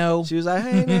hey, Nano. She was like,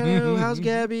 hey, Nano, how's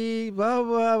Gabby? Blah,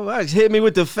 blah, blah. She hit me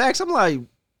with the facts. I'm like,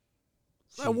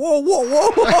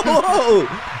 whoa.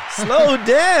 Slow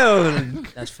down.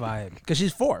 That's fire. Because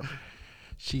she's 4.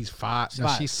 She's 5. No,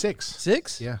 Five. she's 6.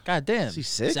 6? Yeah. God damn. She's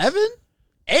 6? 7?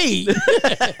 8?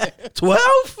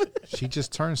 12? She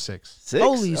just turned 6. 6?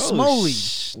 Holy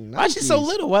smoly. Why is she so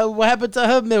little? What happened to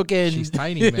her milking? She's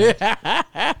tiny, man.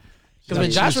 Because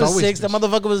when Josh was 6, the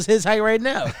motherfucker was his height right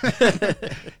now.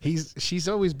 She's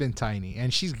always been tiny,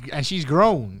 and she's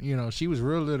grown. You know, she was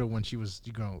real little when she was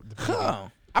Huh.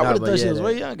 I would have thought she was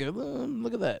way younger.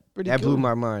 Look at that. Pretty That cool. blew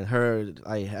my mind. Her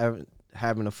like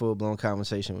having a full blown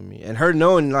conversation with me, and her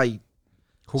knowing like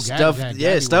stuff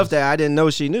that I didn't know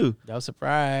she knew. I was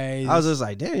surprised. I was just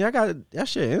like, damn, y'all got that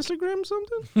shit Instagram or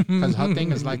something? Because her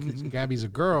thing is like, Gabby's a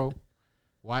girl.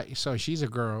 Why? So she's a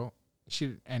girl.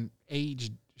 She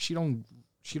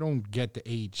don't get the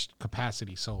age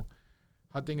capacity. So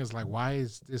her thing is like, why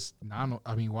is this Nano?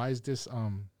 I mean, why is this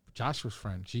Joshua's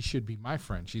friend? She should be my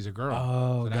friend. She's a girl.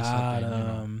 Oh, so that's God. her thing, you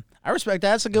know? I respect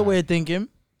that. That's a good way of thinking.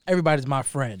 Everybody's my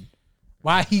friend.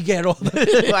 Why he get all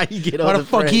the Why you get all Why the the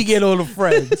fuck friends? he get all the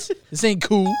friends? This ain't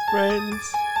cool.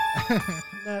 friends?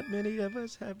 Not many of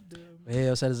us have them.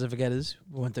 Hey, said as if forgetters.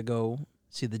 We went to go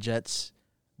see the Jets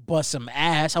bust some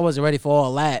ass. I wasn't ready for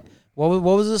all that. What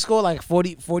was the score? Like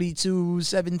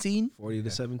 42-17? 40 to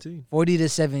 17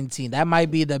 40-17. That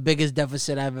might be the biggest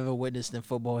deficit I've ever witnessed in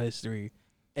football history.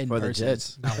 In for the person.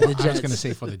 Jets. No, The I was Jets. going to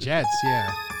say for the Jets,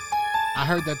 yeah. I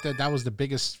heard that was the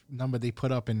biggest number they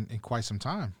put up in quite some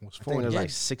time. It was I think 40. it was like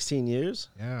 16 years.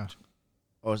 Yeah.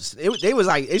 Or they was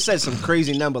like, it said some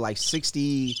crazy number, like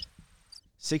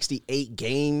 68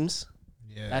 games.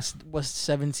 Yeah. That's what's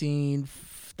 17.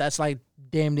 That's like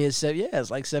damn near 7. Yeah, it's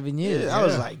like 7 years. Yeah, I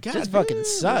was like, God, Jets fucking damn.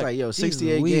 suck. I was like, yo, Jeez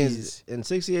 68 Louise. games. In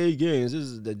 68 games, this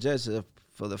is the Jets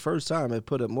for the first time have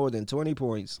put up more than 20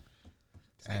 points.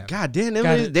 Damn. God damn,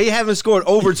 Got they haven't scored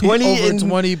over 20 Over in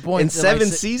 20 in points 7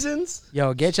 like seasons.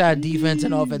 Yo, get y'all defense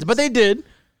and offense. But they did.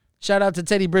 Shout out to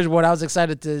Teddy Bridgewater. I was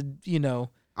excited to,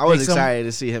 I was make some- excited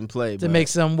to see him play. to but make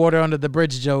some water under the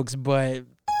bridge jokes, but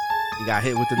he got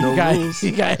hit with the he no got, rules.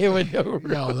 he got hit with no rules.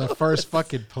 Yo, the first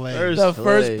fucking play. The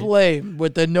first play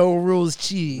with the no rules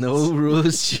cheese. No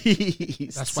rules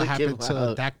cheese. That's what Took him happened to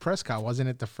out. Dak Prescott. Wasn't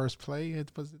it the first play?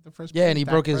 Was it the first Yeah, play? and he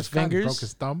Dak broke his Prescott fingers. broke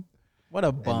his thumb. What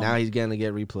a bum. And now he's gonna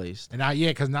get replaced. And now,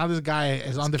 because now this guy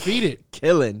is undefeated.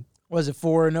 Killing. Was it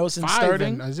 4-0 since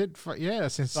starting? Is it? Yeah,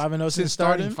 since 5-0 since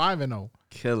starting. starting? 5-0.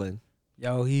 Killing.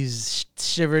 Yo, he's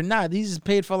shivering. Nah, he's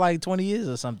paid for like 20 years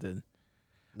or something.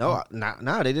 No, nah,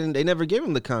 they didn't. They never gave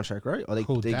him the contract, right? Or they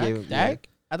Who, Dak? gave him Dak?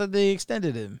 I thought they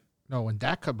extended him. No, when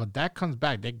Dak comes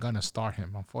back, they're gonna start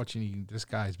him. Unfortunately, this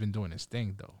guy's been doing his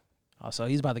thing though. Oh, so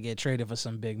he's about to get traded for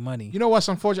some big money. You know what's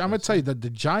unfortunate? I'm gonna tell you that the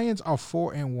Giants are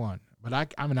 4-1, but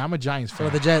I mean I'm a Giants For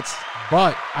fan. the Jets.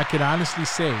 But I could honestly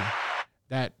say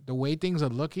that the way things are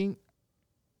looking,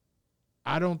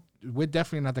 we're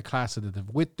definitely not the class of the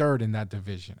we're third in that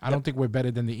division. I don't think we're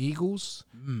better than the Eagles,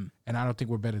 and I don't think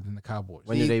we're better than the Cowboys.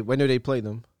 When do they play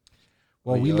them?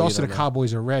 Well, Well, we you lost to don't the know.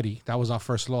 Cowboys already. That was our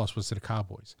first loss, was to the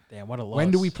Cowboys. Damn, what a loss. When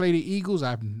do we play the Eagles?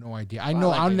 I have no idea. I Well, know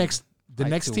like our in, next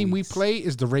like 2 team we weeks. play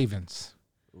is the Ravens.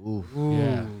 Ooh, Ooh,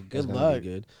 Yeah. good that's gonna luck. be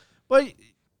good. But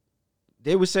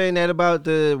they were saying that about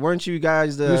weren't you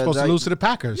guys the? We were supposed to like- lose to the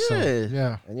Packers. Yeah. So,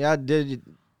 yeah. And y'all did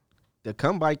the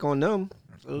comeback on them.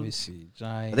 Let me see.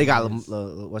 Giants. They got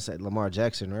what's that? Lamar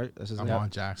Jackson, right? That's his Lamar name.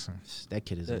 Jackson. That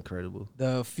kid is The- incredible.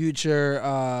 the future,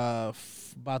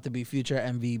 about to be future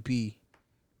MVP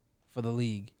for the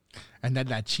league. And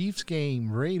that Chiefs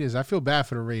game, Raiders, I feel bad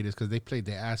for the Raiders because they played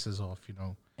their asses off,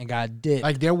 And got dipped.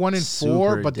 Like they're 1-4,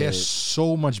 Super but they're dead.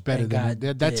 so much better And than got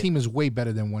that dipped. team is way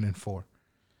better than 1-4.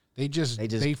 They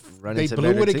run they into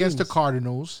blew better it against the teams.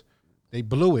 Cardinals. They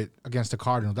blew it against the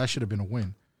Cardinals. That should have been a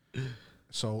win.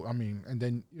 So I mean, and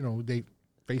then they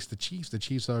faced the Chiefs. The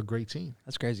Chiefs are a great team.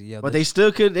 That's crazy. Yeah, But they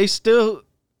still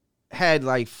had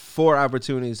like 4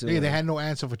 opportunities. They had no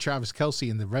answer for Travis Kelce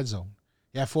in the red zone.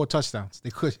 He had 4 touchdowns. They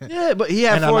couldn't. Yeah, but he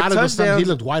had and 4 a lot of those times touchdowns. he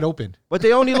looked wide open. But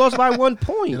they only lost by 1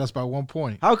 point. They lost by 1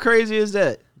 point. How crazy is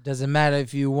that? doesn't matter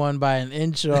if you won by an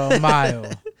inch or a mile.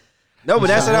 No, but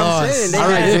that's what I'm lost. saying. They, All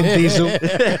right, had, Vin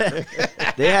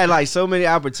Diesel. they had like so many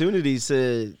opportunities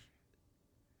to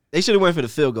They should have went for the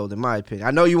field goal, in my opinion.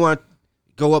 I know you want to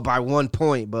go up by 1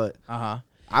 point, but I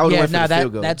would have went for the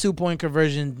field goal. That 2-point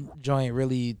conversion joint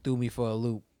really threw me for a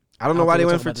loop. I don't know why they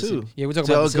went for 2. Yeah, we're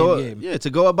talking about the same game. Yeah, to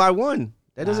go up by 1.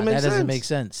 That doesn't make sense. That doesn't make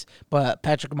sense. But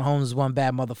Patrick Mahomes is one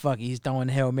bad motherfucker. He's throwing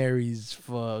Hail Marys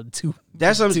for 2.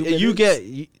 That's what you get.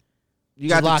 You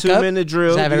got the 2-minute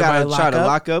drill. You got to try to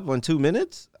lock up on 2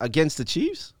 minutes against the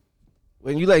Chiefs.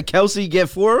 When you let Kelsey get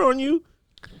 4 on you,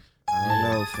 I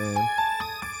don't know, fam.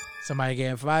 Somebody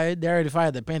getting fired. They already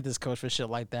fired the Panthers coach for shit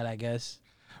like that, I guess.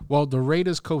 Well, the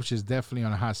Raiders coach is definitely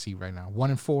on a hot seat right now.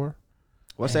 1-4.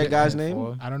 What's that guy's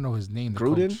name? I don't know his name.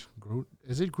 Gruden?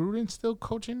 Is it Gruden still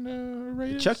coaching the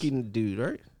Raiders? Chucky dude,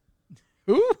 right?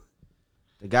 Who?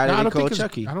 The guy that they call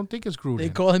Chucky. I don't think it's Gruden. They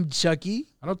call him Chucky?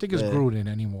 I don't think it's Gruden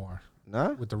anymore.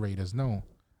 Nah? With the Raiders, no.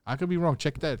 I could be wrong.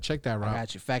 Check that, Rob. I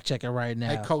got you. Fact check it right now.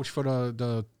 Head coach for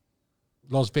the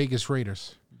Las Vegas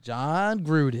Raiders. John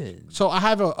Gruden. So I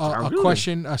have a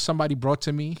question somebody brought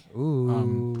to me.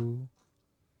 Ooh.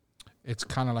 It's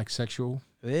kind of like sexual.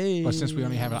 Hey. But since we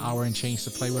only have an hour and change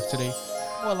to play with today.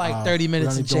 Well, like 30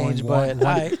 minutes and change, one, but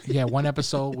all right. Yeah, one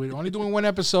episode. We're only doing one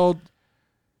episode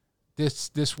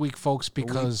this week, folks,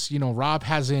 because, Rob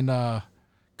hasn't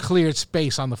cleared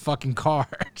space on the fucking card.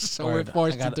 So we're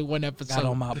forced to do one episode. Got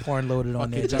all my porn loaded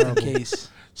on there just in case.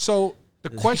 So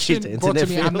the question brought to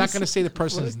me, I'm not going to say the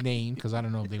person's What? name because I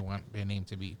don't know if they want their name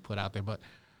to be put out there, but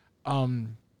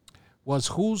was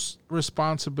whose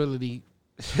responsibility,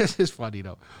 this is funny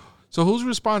though, so whose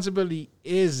responsibility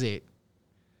is it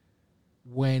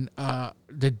when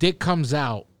the dick comes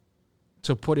out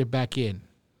to put it back in?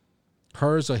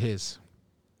 Hers or his?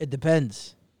 It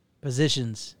depends.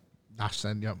 Positions.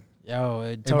 Yep. Yo,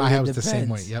 it In totally my house depends. the same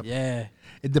way. Yep. Yeah.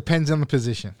 It depends on the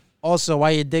position. Also, why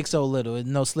your dick so little? There's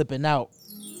no slipping out.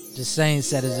 Just saying,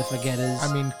 setters and forgetters.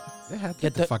 I mean,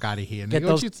 get the fuck out of here. Get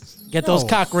Nigga. those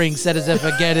cock rings, setters and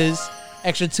forgetters.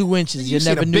 Extra 2 inches. You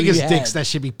never the knew biggest you had. dicks that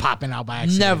should be popping out by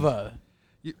accident. Never.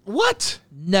 What?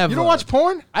 Never. You don't watch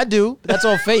porn? I do. But that's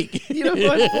all fake. You don't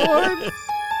watch porn?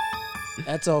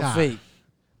 That's all fake.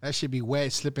 That should be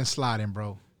wet, slipping, sliding,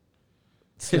 bro.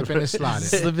 Slipping and sliding.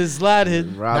 Slipping,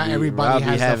 sliding. Not everybody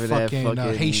has a fucking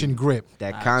Haitian grip.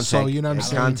 That contact. So you know what I'm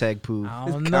saying? Contact poo. I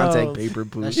don't know. Contact paper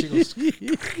poo. That shit goes.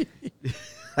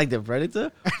 Like the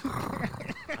Predator? I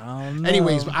don't know.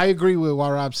 Anyways, I agree with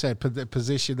what Rob said. The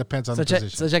position depends on the position.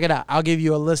 So check it out. I'll give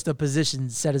you a list of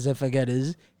positions, setters and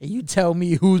forgetters, and you tell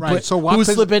me who's Right, so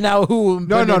who's slipping out, who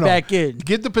putting it back in.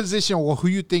 Get the position or who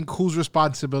you think whose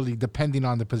responsibility depending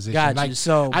on the position. Got you.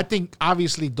 So I think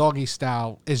obviously doggy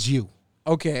style is you.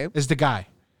 Okay. Is the guy.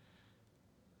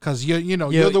 Cause you're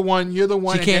the one. She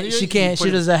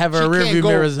doesn't have her rear view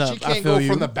mirrors up. She can't go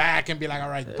from the back and be like, all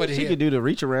right, put it She here. could do the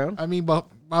reach around. I mean, but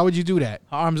why would you do that?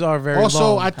 Her arms are very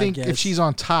Also, long. I think if she's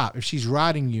on top, if she's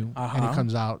riding you and it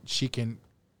comes out, she can.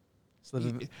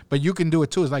 But you can do it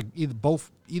too. It's like either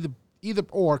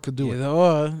or could do it. Either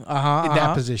or. In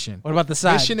that position. What about the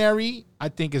side? Missionary, I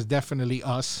think, is definitely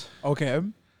us. Okay.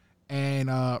 And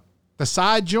the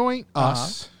side joint,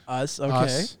 us. Us. Okay.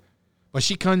 Us. But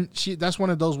that's one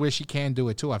of those where she can do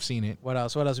it too. I've seen it. What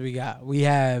else? What else we got? We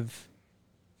have.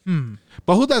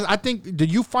 But who does? I think. Do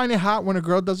you find it hot when a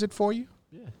girl does it for you?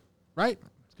 Yeah. Right.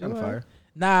 It's kind of fire.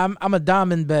 Nah, I'm a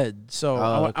dom in bed, so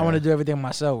I want to do everything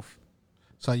myself.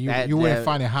 So you wouldn't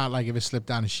find it hot like if it slipped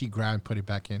down and she grabbed and put it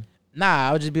back in. Nah,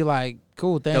 I would just be like,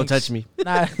 cool, thanks. Don't touch me.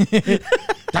 Nah.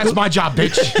 That's my job,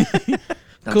 bitch.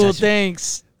 Cool,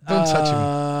 thanks. Don't touch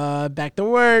me. Back to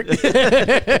work.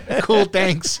 Cool,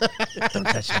 thanks. Don't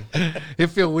touch me. It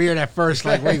feel weird at first,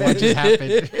 like, wait, what just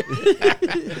happened?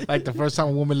 Like the first time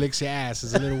a woman licks your ass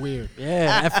is a little weird.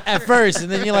 Yeah, at first,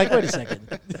 and then you're like, wait a second.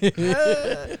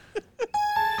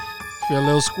 Feel a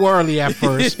little squirrely at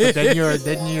first, but then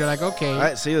you're like, okay. All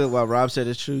right, see what Rob said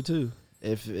is true too.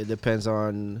 If it depends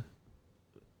on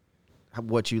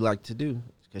what you like to do,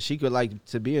 because she could like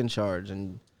to be in charge,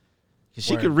 and cause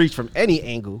she could reach from any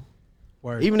angle.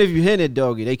 Word. Even if you hit it,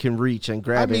 doggy, they can reach and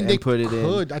grab it and put it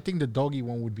in. I think the doggy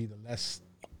one would be the less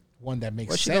one that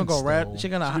makes She sense. gonna go right. though. She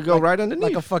gonna go right underneath,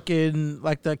 like a fucking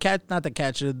the cat, not the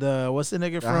catcher. What's the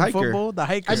nigga from hiker. football? The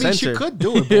hiker. I mean, she Center. could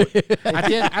do it, but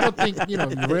I don't think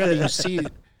rarely you see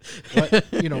it.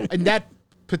 But in that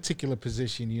particular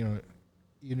position, you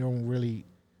don't really.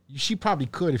 She probably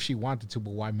could if she wanted to,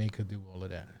 but why make her do all of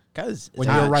that? Because When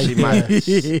you're right she there, might,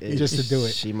 just to do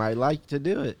it. She might like to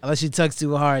do it. unless she tucks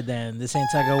too hard, then this ain't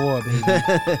tug of war, baby.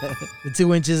 The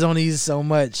 2 inches only is so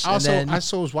much. I and then,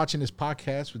 was watching this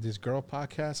podcast with this girl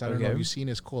podcast. I don't know if you've seen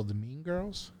it. It's called The Mean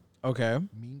Girls. okay,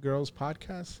 Mean Girls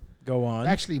podcast. go on.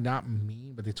 Actually, not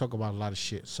mean, but they talk about a lot of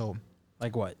shit. So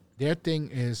Like what? their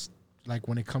thing is like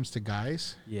when it comes to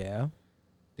guys, Yeah.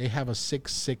 they have a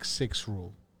 666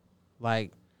 rule.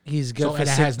 Like he's good So for and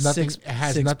it six, has nothing. six- It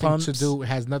has six nothing pumps. to do. It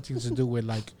has nothing to do with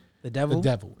like The devil. the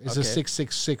devil. It's a Okay.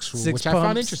 666 rule, 6 which I found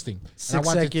pumps, interesting. And 6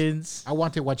 seconds. I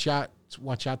wanted what y'all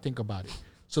think about it.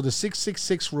 So the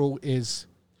 666 rule is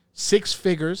 6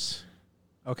 figures,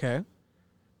 Okay.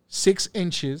 6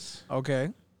 inches, Okay.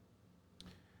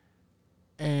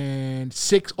 and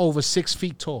 6 over 6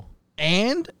 feet tall.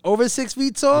 And over 6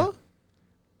 feet tall.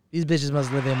 These bitches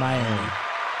must live in Miami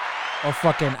or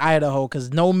fucking Idaho,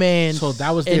 because no man So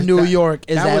that was in New York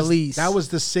is at least. that was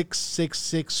the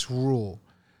 666 rule.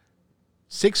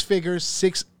 6 figures,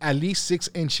 at least 6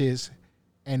 inches,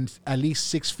 and at least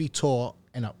 6 feet tall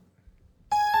and up.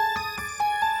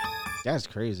 That's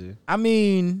crazy. I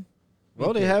mean,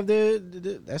 Well, they have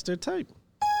that's their type.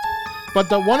 But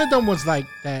the one of them was like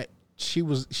that.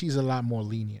 She's a lot more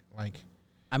lenient. Like,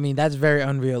 that's very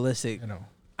unrealistic. you know.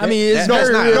 I mean, it's that's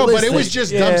very not- No, realistic. but it was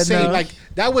just Yeah, them saying no. like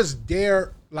that was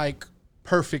their like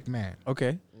perfect man.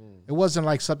 Okay. It wasn't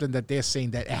like something that they're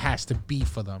saying that it has to be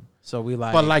for them. So we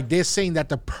like. But like they're saying that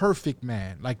the perfect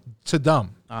man, like to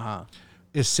them, Uh-huh.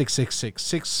 is 666.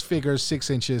 6 figures, 6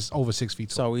 inches, over 6 feet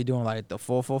tall. So we doing like the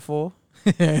 444?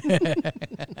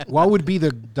 What would be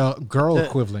the girl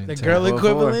equivalent? The to girl that?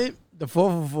 444. equivalent? The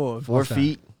 444. 4 What's that?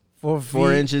 feet, 4 4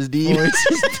 feet, inches deep. 4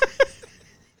 inches.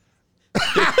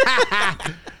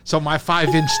 So my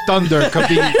 5-inch thunder could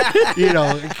be,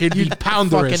 it could be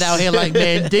pounderous. Fucking out here like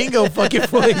Mandingo fucking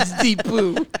 4 inch deep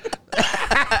poo.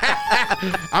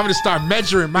 I'm gonna start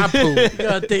measuring my poo. You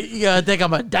gotta think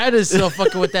I'm a dinosaur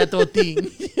fucking with that little thing.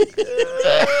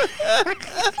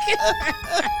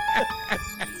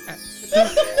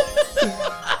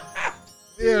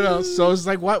 So it's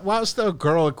like, what's the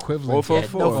girl equivalent?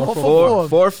 444. no, 444.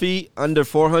 4 feet, under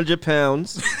 400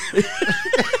 pounds.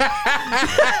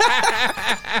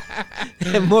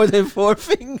 And more than 4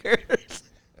 fingers.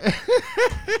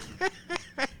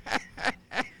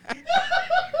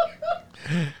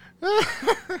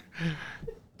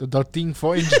 The thing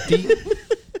 4-inch deep.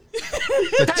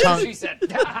 The tongue.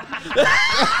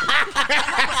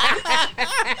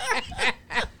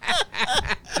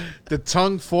 The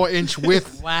tongue 4-inch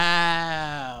width.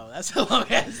 Wow. That's a long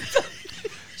ass.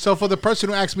 So for the person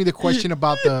who asked me the question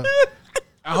about the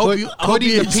I hope you putting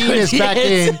the enjoyed penis the back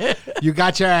answer. in, you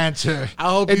got your answer. I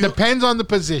hope it you- depends on the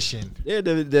position. Yeah,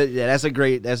 that's a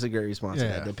great response. To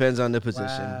Yeah. that. Depends on the position,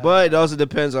 Wow. but it also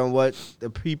depends on what the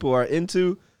people are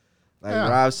into. Like Yeah.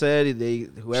 Rob said,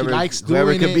 whoever likes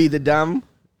whoever doing could it. be the dom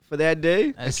for that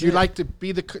day. That's If you it. like to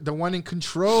be the one in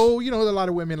control, a lot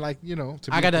of women like, to be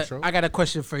I in control. got a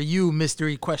question for you,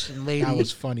 mystery question lady. That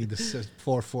was funny. The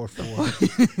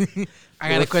 444. I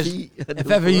got a 4 question. feet under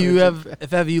If ever you 400 have,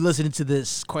 if ever you listening to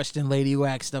this question, lady who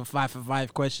asked the 5 for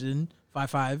 5 question,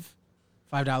 $5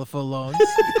 full loans.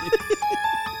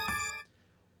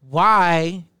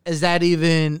 Why is that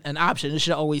even an option? It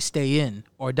should always stay in,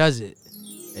 or does it?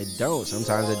 It don't.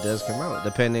 Sometimes it does come out,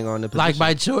 depending on the position. Like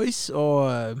by choice,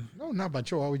 or No, not by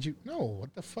Joe. Why would you? No,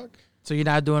 what the fuck? so you're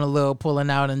not doing a little pulling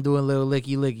out and doing a little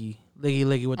licky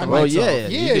with the Well, lights yeah,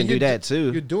 off. you can do that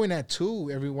too. You're doing that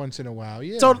too every once in a while.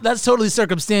 Yeah. So that's totally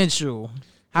circumstantial.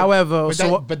 However,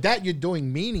 but that you're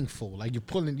doing meaningful. Like you're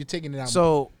taking it out.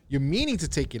 so you're meaning to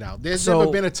take it out. There's So- never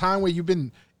been a time where you've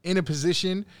been in a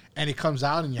position and it comes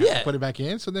out and you have Yeah. to put it back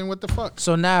in. So then what the fuck?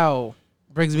 So now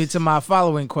brings me to my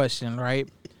following question, right?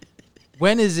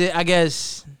 When is it? I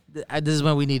guess this is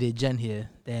when we needed Jen here.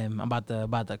 Damn, I'm about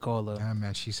to call her. Ah,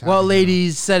 man, she's Well, having,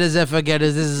 ladies, setters and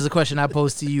forgetters, this is a question I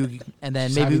pose to you, and then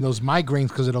she's maybe having those migraines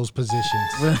because of those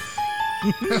positions.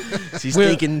 She's We'll-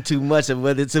 thinking too much of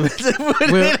whether to put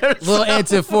it we'll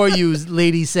answer for you,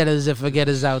 ladies, setters and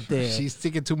forgetters out there. She's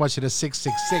thinking too much of the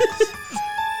 666.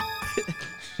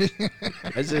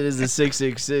 That shit is the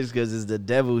 666 because it's the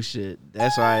devil shit.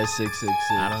 That's why it's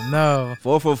 666. I don't know.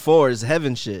 444 is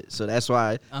heaven shit, so that's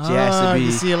why she has to be.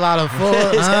 You see a lot of four.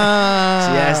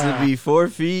 She has to be 4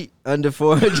 feet, under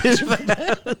 400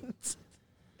 pounds,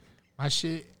 My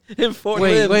shit. and 4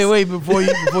 Wait, limbs.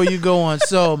 before you go on.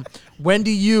 So, when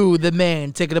do you, the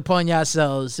man, take it upon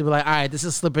yourselves to be like, all right, this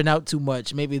is slipping out too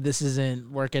much. Maybe this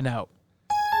isn't working out.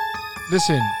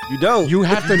 Listen, You don't. you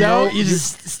have to know. You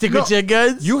just stick with your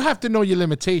guns. You have to know your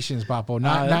limitations, Papo.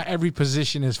 Not Uh, every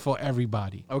position is for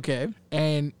everybody. Okay.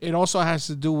 And it also has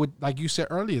to do with, like you said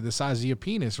earlier, the size of your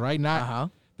penis, right? Not Uh-huh.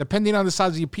 depending on the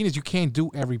size of your penis, you can't do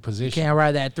every position. Can't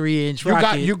ride that 3-inch You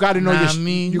rocket. got to know your I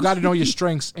mean, you got to know your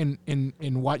strengths in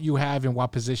what you have and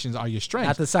what positions are your strengths.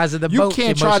 not the size of the You boat.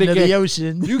 can't the try to motion of get the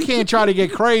ocean. You can't try to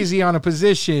get crazy on a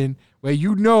position where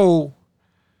you know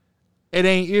it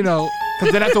ain't.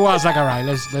 Because then after a while, I was like, all right,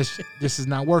 let's. This is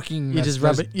not working. You're Let's- just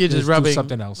rubbing. let's- You're just let's do rubbing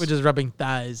something else. We're just rubbing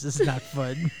thighs. This is not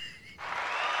fun.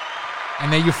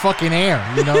 And then you fucking air.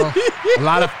 You know, a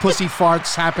lot of pussy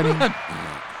farts happening.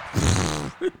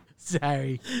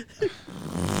 Sorry.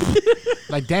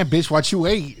 Like, damn, bitch, what you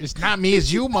ate? It's not me,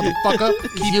 it's you, motherfucker.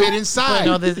 Keep it inside.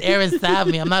 No, there's air inside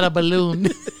me. I'm not a balloon.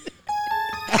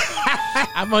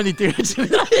 I'm only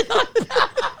 300.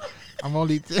 I'm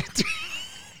only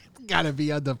gotta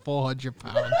be under 400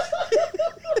 pounds.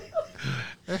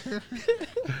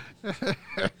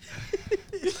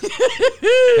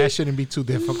 That shouldn't be too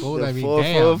difficult. I mean,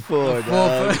 damn, 444,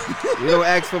 dog. You don't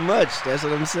ask for much. That's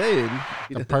what I'm saying.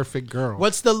 the perfect girl.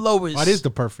 What's the lowest? What is the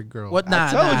perfect girl? What? I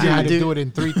Nah, told nah, You you, had to dude. do it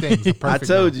in 3 things. The I perfect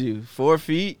told girl. you, 4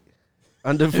 feet,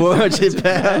 under 400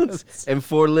 pounds, and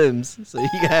 4 limbs. So you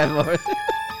can have all.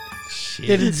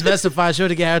 Didn't specify.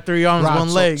 Should have got 3 arms, Rob, 1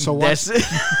 so- leg. so That's it.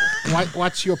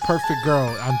 What's your perfect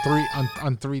girl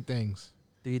on 3 things?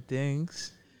 3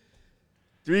 things.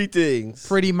 3 things.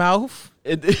 Pretty mouth,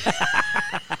 It-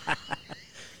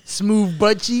 smooth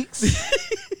butt cheeks,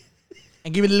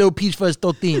 and give it a little peach for his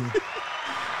totin.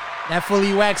 That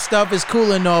fully waxed stuff is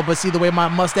cool and all, but see the way my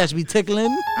mustache be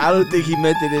tickling? I don't think he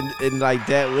meant it in like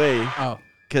that way. Oh.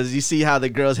 Cause you see how the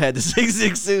girls had the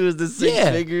 666, it was the 6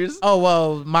 Yeah. figures. Oh,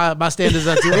 well, my standards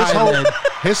are too high then.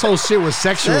 His whole shit was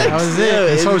sexual. That was it. Yeah,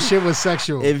 His if- whole shit was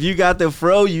sexual. If you got the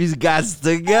fro, you got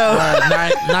to go.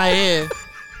 Not here.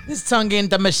 This tongue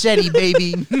ain't the machete,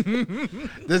 baby.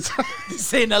 That's-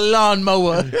 This ain't a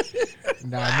lawnmower.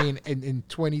 Nah, I mean, in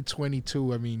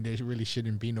 2022, I mean, there really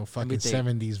shouldn't be no fucking think.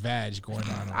 70s vag going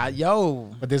on. Yo,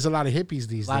 But there's a lot of hippies these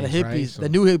days. a lot of hippies. Right? So, The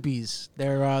new hippies.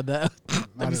 They're the.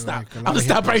 Let me lot of, stop. like, a I'm lot gonna of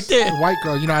stop right hippies. there. White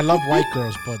girl, you know, I love white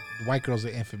girls, but white girls are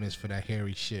infamous for that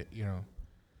hairy shit, you know.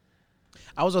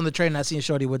 I was on the train and I seen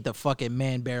Shorty with the fucking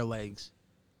man bare legs.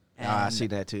 I And seen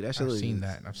that too. That shit I've look- seen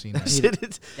that. I've seen that.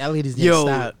 Shit, That ladies need to Yo,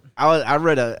 stop. I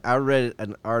read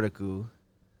an article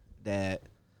that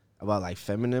about like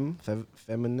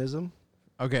feminism,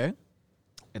 Okay.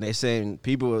 and they saying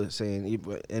people are saying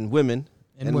and women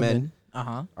and men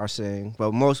are saying,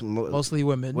 well, Mostly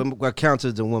women. what counts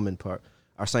as the woman part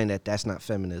are saying that that's not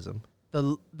feminism.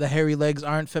 The hairy legs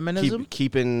aren't feminism.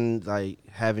 Keeping like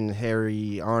having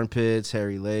hairy armpits,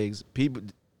 hairy legs, people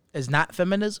Is not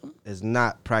feminism. is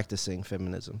not practicing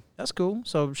feminism. That's cool.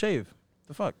 So shave.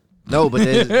 The fuck. No,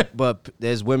 but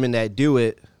there's women that do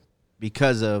it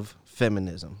because of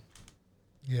feminism.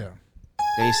 Yeah.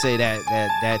 They say that's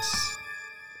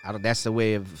the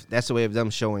way of them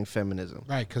showing feminism.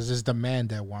 Right, because it's the man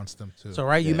that wants them to. So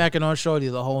right, you Yeah. macking on Shorty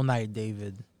the whole night,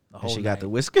 David. The whole And she got the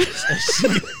night. whiskers.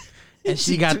 and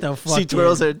she got the fucking. She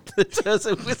twirls her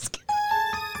whiskers.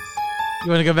 You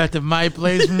want to go back to my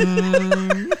place?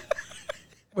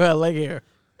 Well, like here.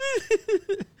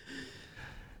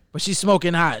 But she's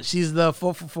smoking hot. She's the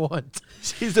 4 for 4.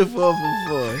 She's a 4 for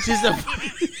 4. She's the.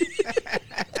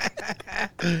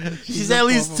 She's at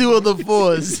least 2 of the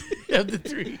 4s of the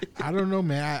 3. I don't know,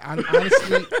 man. I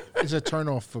honestly, it's a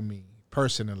turnoff for me,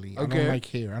 personally. I Okay. don't like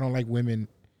hair. I don't like women,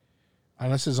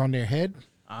 unless it's on their head.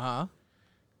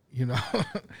 You know,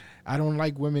 I don't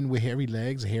like women with hairy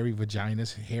legs, hairy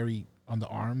vaginas, hairy on the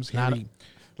arms, hairy.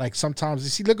 Like sometimes you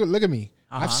see, look at me.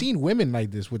 I've seen women like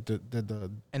this with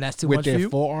the And that's too with much for their you.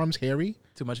 forearms hairy.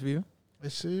 Too much for you.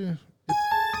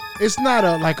 It's not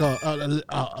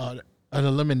an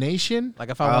elimination. Like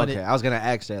if I Oh, wanted. okay, I was gonna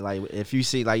ask that. Like, if you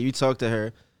see, like, you talk to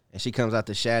her and she comes out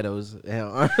the shadows and her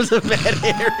arms are bad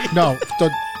hairy. No,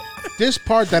 this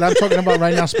part that I'm talking about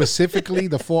right now specifically,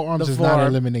 the forearms The is not an forearm.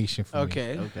 elimination for me.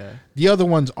 Okay. Okay. The other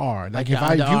ones are. Like your if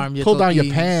underarm, you your pull down your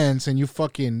toquis. pants and you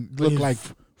fucking look like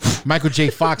Michael J.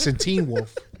 Fox and Teen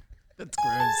Wolf. That's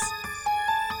gross.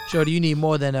 Shorty, you need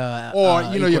more than a. Or,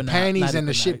 you know, your Equinox- panties not and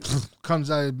the shit Equinox. comes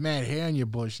out of mad hair in your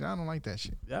bush. I don't like that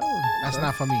shit. Oh, That's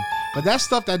not for me. But that's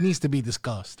stuff that needs to be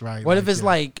discussed, right? What if it's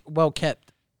like well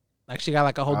kept? Like she got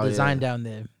like a whole Oh, design yeah. down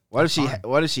there. What if she? Fine.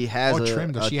 What if she has Or a,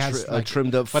 trimmed, or a, she has, a like-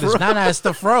 trimmed up But fro? it's not as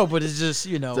the fro, but it's just,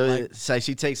 you know, So like it's like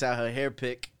she takes out her hair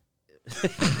pick.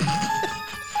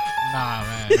 Nah,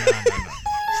 man.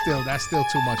 Nah. That's still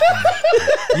too much for me.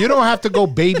 You don't have to go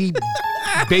baby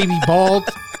bald,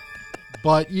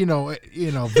 but you know,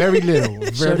 very little.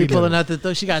 Very Shorty little. pulling out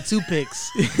the she got 2 picks.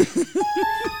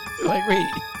 Like wait,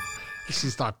 She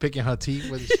start picking her teeth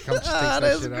when she comes. She takes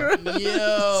that shit out.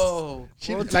 yo,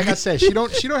 She, like I said, she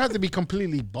don't have to be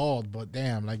completely bald, but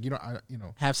damn, like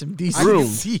have some Groomed.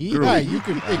 decency. Groomed. right?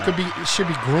 It should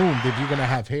be groomed. If you're gonna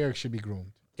have hair, it should be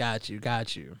groomed. Got you.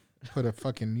 Put a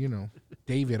fucking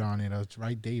David on it, or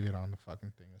write David on the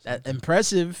fucking thing. Or That something.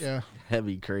 impressive. Yeah,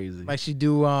 Heavy crazy. Like she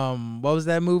do. What was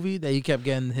that movie that you kept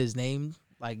getting his name?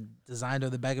 like designed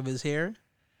on the back of his hair?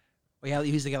 He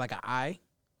used to get like an eye.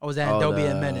 Or was that in Dobie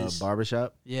and Menace?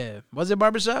 Barbershop. Yeah. Was it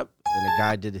Barbershop? And the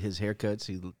guy did his haircuts.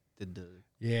 He did the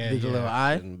little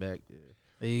eye. in the back. Yeah.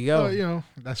 There you go. Well,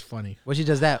 that's funny. Well, she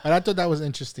does that. But I thought that was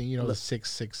interesting. The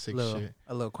 666 shit.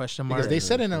 A little question mark. Because they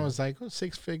said it, and I was like,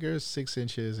 6 figures, 6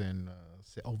 inches, and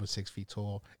over 6 feet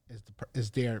tall is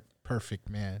their perfect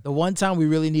man. The one time we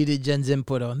really needed Jen's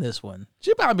input on this one,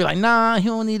 she'd probably be like, "Nah, he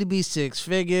don't need to be 6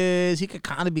 figures. He could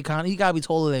kind of be he gotta be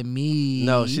taller than me."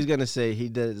 No, she's gonna say he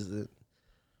does.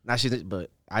 Not she,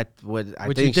 but I What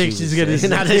think you think she's gonna say?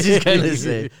 Not that she's gonna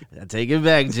say. I take it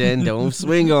back, Jen. Don't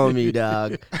swing on me,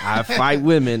 dog. I fight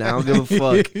women. I don't give a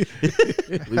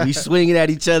fuck. We be swinging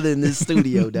at each other in this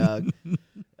studio, dog.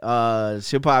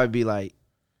 She'll probably be like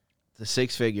the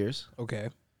 6 figures. Okay.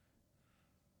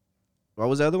 What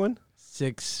was the other one?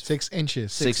 6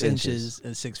 inches. 6 inches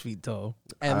and 6 feet tall.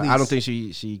 At least. I don't think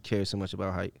she cares so much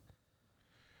about height.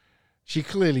 She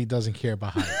clearly doesn't care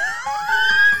about height.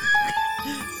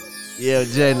 Yo,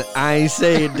 Jen, I ain't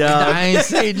saying, dog. I ain't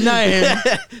say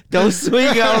nothing. Don't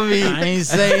swing on me. I ain't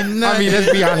say nothing. I mean,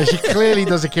 let's be honest. She clearly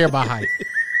doesn't care about height.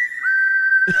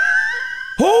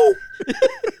 Who?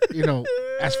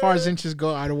 As far as inches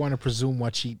go, I don't want to presume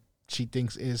what she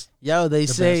thinks is. Yo, they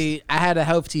say I had a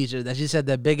health teacher that she said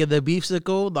the bigger the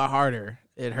beefsicle, the harder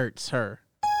it hurts her.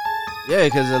 Yeah,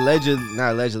 because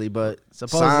not allegedly, but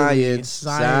Supposedly,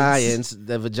 science,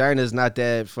 the vagina's not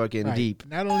that fucking Right. deep.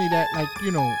 Not only that,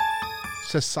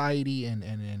 society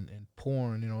and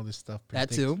porn and all this stuff. That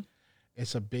predicts too.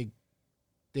 It's a big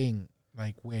thing,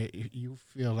 where you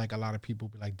feel like a lot of people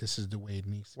be like, this is the way it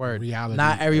needs to be. Word. Reality.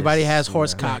 Not everybody has is-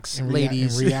 horse yeah. cocks, in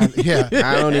ladies. reality, yeah.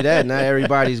 Not only that, not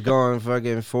everybody's going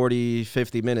fucking 40,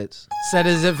 50 minutes.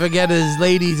 Setters and forgetters,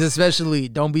 ladies especially.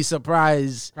 Don't be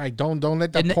surprised. Right. Don't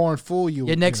let the Your ne- porn fool you.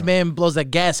 Your next man blows a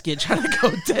gasket trying to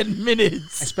go 10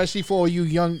 minutes. Especially for you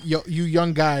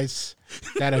young guys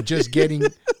that are just getting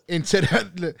into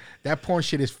that porn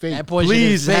shit is fake. That porn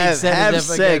Please shit is fake, have setters and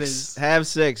sex. forgetters. Have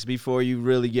sex before you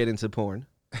really get into porn.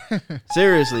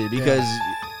 Seriously, because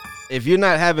if you're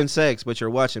not having sex but you're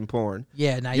watching porn,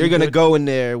 Yeah, now you're gonna go in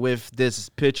there with this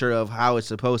picture of how it's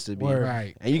supposed to be, Word.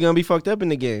 Right. and you're gonna be fucked up in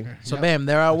the game. So bam,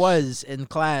 there I was in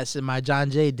class in my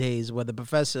John Jay days where the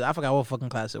professor, I forgot what fucking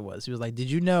class it was. He was like, "Did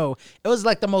you know?" It was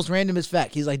like the most randomest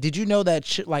fact. He's like, "Did you know that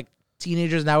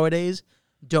teenagers nowadays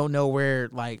don't know where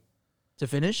to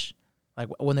finish,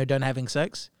 when they're done having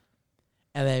sex?"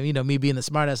 And then me being the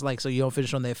smartass, so you don't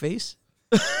finish on their face.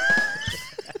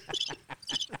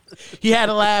 He had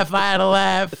a laugh. I had a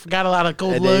laugh. Got a lot of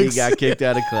cold And then looks. you got kicked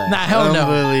out of class. Nah, hell no.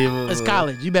 Unbelievable. It's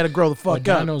college. You better grow the fuck But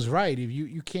up. Nano's right. If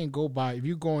you can't go by, if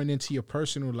you're going into your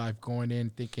personal life, going in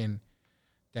thinking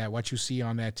that what you see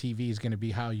on that TV is going to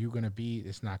be how you're going to be,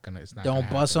 it's not gonna Don't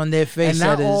bust happen. on their face. And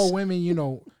not that all is-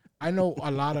 women, I know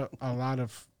a lot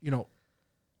of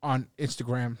on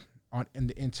Instagram, in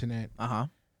the internet, Uh-huh.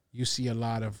 you see a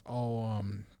lot of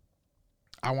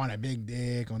I want a big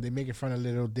dick, or they making fun of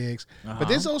little dicks. But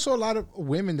there's also a lot of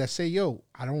women that say, yo,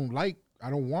 I don't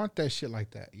want that shit like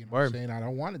that. You know what I'm Word. saying? I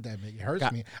don't want it that big. It hurts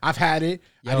God- me. I've had it.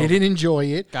 I Yo. didn't enjoy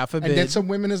it. God And then forbid. some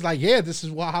women is like, yeah, this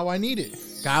is how I need it.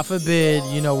 God forbid,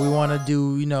 we want to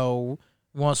do, we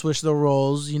want to switch the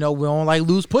roles. We don't like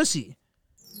loose pussy.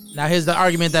 Now, here's the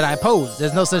argument that I pose.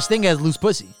 There's no such thing as loose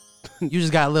pussy. You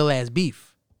just got little ass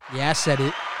beef. Yeah, I said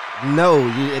it. No,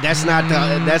 that's not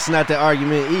the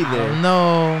argument either.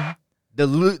 No. The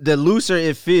looser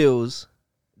it feels,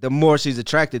 the more she's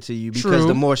attracted to you because True.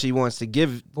 the more she wants to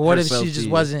give. But what if herself she to just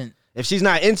you. wasn't? If she's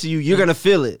not into you, you're gonna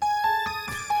feel it.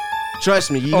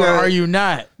 Trust me. Or are you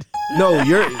not? No,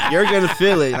 you're gonna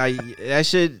feel it. Like that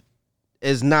shit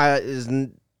is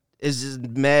just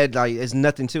mad. Like it's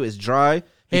nothing to it. It's dry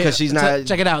because she's not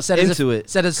Check it out. into it.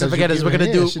 Set us and 'Cause forget you us. give We're her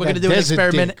gonna hair, do. she We're gonna that do an desert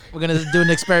experiment. dick. We're gonna do an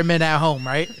experiment at home,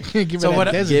 right? Give her So that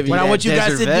what? desert Give dick. you What I that want you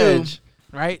guys to desert do, veg.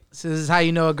 right? So this is how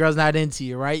you know a girl's not into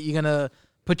you, right? You're gonna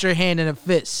put your hand in a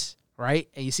fist, right?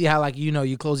 And you see how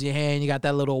you close your hand, you got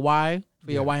that little Y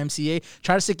for your YMCA.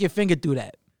 Try to stick your finger through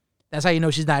that. That's how you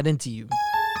know she's not into you.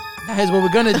 Now here's what we're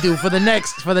gonna do for the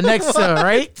next one,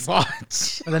 right?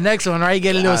 What? For the next one, right?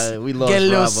 Get a little, We lost get a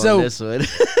little Rob on soap. this one.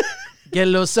 Get a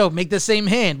little soap. Make the same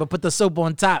hand, but put the soap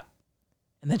on top,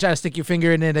 and then try to stick your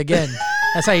finger in it again.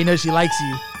 That's how you know she likes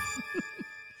you.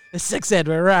 It's sex ed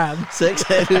with Rob. Sex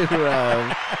Ed with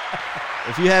Rob.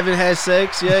 If you haven't had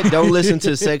sex yet, don't listen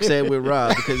to Sex Ed with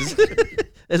Rob because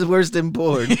it's worse than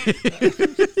porn.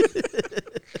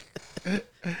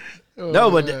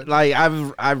 No, but like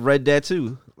I've read that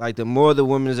too. Like the more the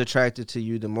woman is attracted to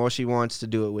you, the more she wants to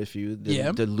do it with you.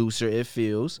 The looser it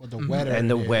feels, Well, the wetter and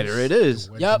the it wetter is. it is.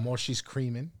 The Yep. more she's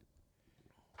creaming.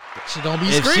 She gonna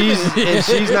be screaming.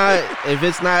 If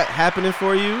it's not happening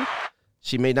for you,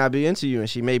 she may not be into you, and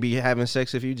she may be having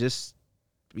sex with you just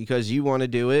because you want to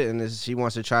do it, and she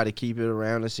wants to try to keep it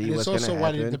around and see what's going to happen. It's also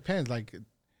what it depends. Like,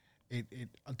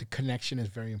 the connection is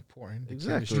very important. The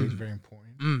Exactly. chemistry is very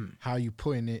important. How you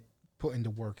put in the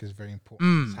work is very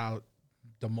important. It's how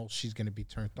the most she's going to be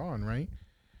turned on, right?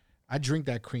 I drink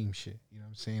that cream shit. You know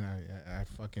what I'm saying? I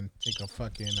fucking take a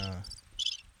fucking one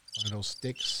of those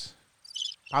sticks.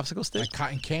 Popsicle stick? Like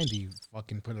cotton candy.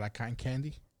 Fucking put it like cotton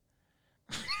candy.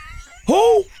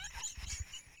 Who?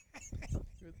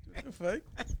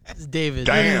 It's David.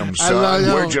 Damn, son,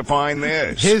 where'd you find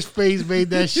this? His face made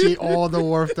that shit all the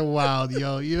worth the while,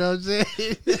 yo. You know what I'm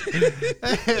saying?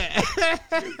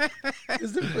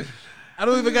 I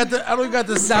don't even got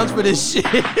the sounds for this shit.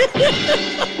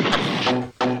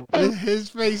 His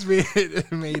face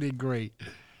made it great.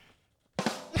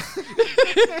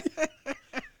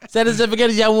 Said as if again,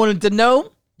 y'all wanted to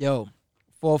know. Yo,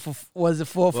 4 for was it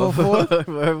 4 for 4?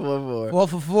 4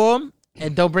 for 4.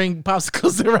 And don't bring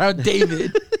popsicles around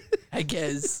David, I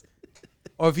guess.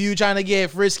 Or if you trying to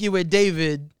get frisky with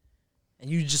David and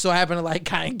you just so happen to like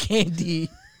cotton candy,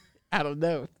 I don't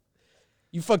know.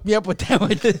 You fucked me up with that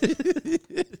one.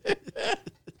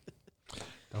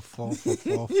 The 4 for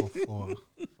 4 for 4.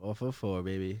 4 for 4,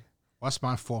 baby. What's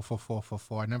my 4 for 4 for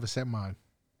 4? I never said mine.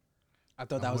 I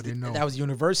thought that was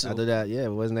universal. After that, yeah,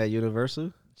 wasn't that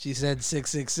universal? She said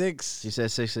 666. She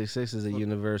said 666 is a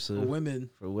universal For women.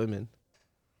 For women.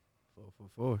 4 for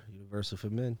 4, universal for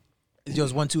men. Is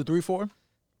yours 1, 2, 3, 4?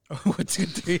 1, 2,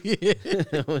 3.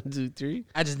 1, 2, 3.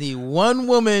 I just need one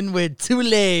woman with 2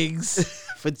 legs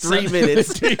For 3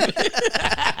 minutes.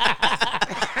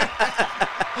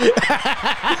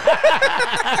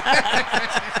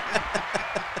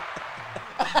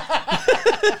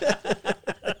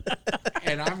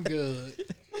 And I'm good.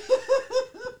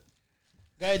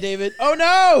 Go ahead, David. Oh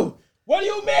no! What do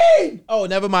you mean? Oh,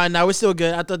 never mind. Now we're still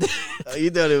good. I thought You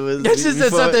thought it was. that just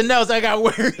said something else. I got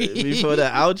worried. Before the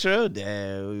outro?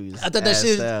 Damn. We was I thought that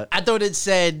shit. out. I thought it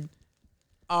said,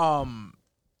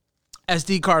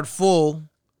 SD card full.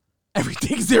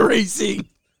 Everything's erasing.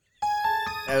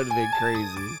 That would have been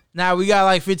crazy. Now we got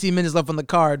like 15 minutes left on the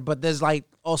card, but there's like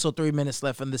also 3 minutes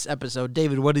left in this episode.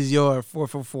 David, what is your 4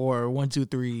 for 4, 1, 2,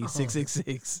 3,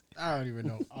 666? I don't even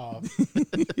know.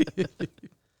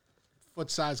 Foot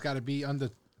size got to be under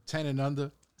 10 and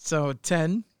under. So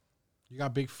 10. You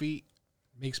got big feet.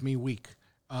 Makes me weak.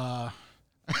 10.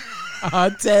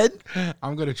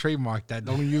 I'm going to trademark that.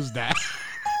 Don't use that.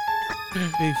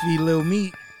 Big feet, little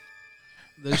meat.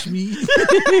 The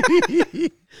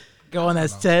schmeat. Go on,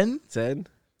 that's 10. 10?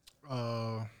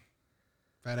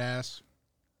 Fat ass.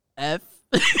 F.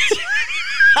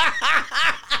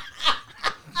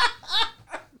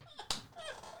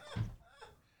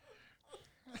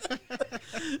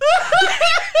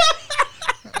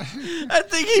 I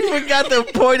think he forgot the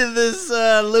point of this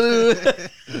little.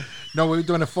 No, we're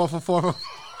doing a 4 for 4.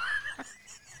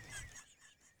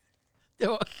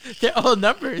 They're all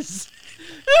numbers.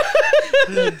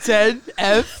 10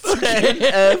 F. 10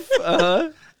 F.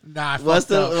 Nah, What's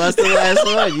the last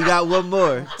one? You got one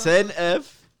more. 10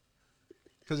 F.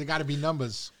 Because it got to be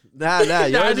numbers. Nah.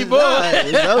 Yours is anymore. not.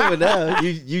 It's over now.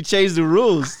 You changed the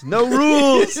rules. No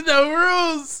rules. No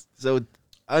rules. So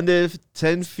under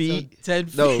 10 feet. So 10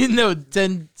 feet. No. No,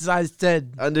 10 size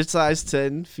 10. Undersized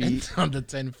 10 feet. Under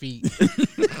 10 feet.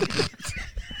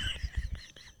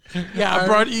 Yeah, I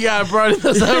brought in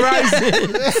those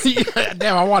horizons.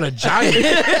 Damn, I want a giant.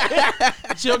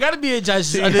 She don't gotta be a giant.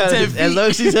 She's under 10 feet. As long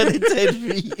as she's under 10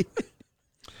 feet.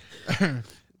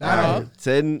 Nah,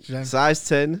 10, size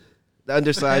 10,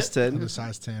 undersized 10. under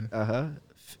size 10.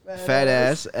 Fat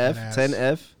ass, F, Fat ass. 10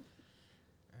 F,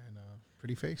 And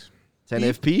pretty face. 10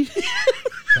 FP.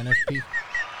 10 FP.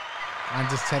 I'm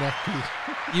just 10 FP.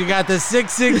 You got the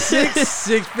 666,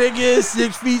 6 figures,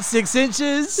 6 feet, 6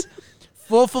 inches.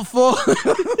 4 for 4.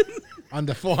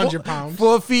 Under 400 pounds.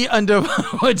 4 feet under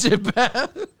 100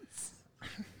 pounds.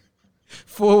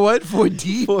 4 what? 4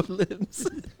 deep? 4 limbs.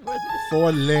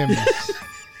 4 limbs.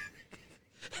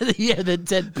 Yeah, the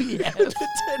 10 p.m. 10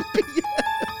 p.m.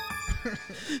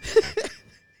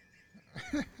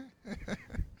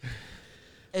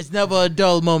 It's never a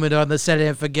dull moment on the Set It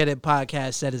and Forget It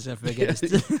podcast. Set It and Forget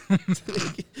It.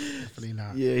 Definitely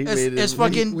not. Yeah, he made it. It's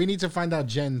fucking. We need to find out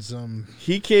Jen's.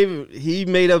 He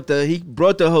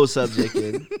brought the whole subject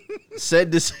in,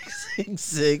 said the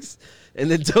 666,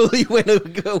 and then totally went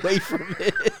away from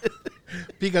it.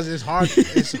 Because it's hard.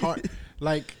 It's hard.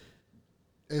 Like,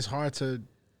 it's hard to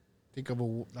think of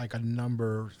a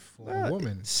number for a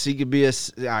woman. She could be all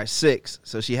right, 6,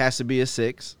 so she has to be a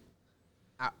 6.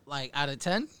 Like out of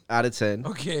 10? Out of 10.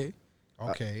 Okay.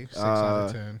 Okay, 6 out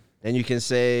of 10. And you can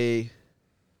say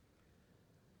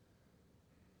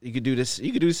you could do this.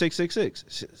 You could do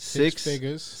 666. Six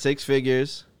figures. 6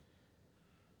 figures.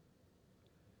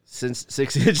 Since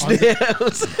 6-inch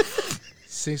nails.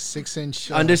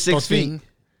 6-inch. Under 6 thing. feet.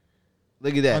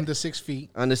 Look at that. Under 6 feet.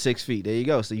 Under 6 feet. There you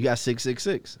go. So you got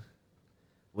 666.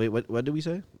 Wait, what did we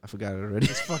say? I forgot it already.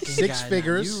 Fucking 6 guy,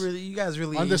 figures. You guys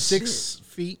really Under ain't 6 shit.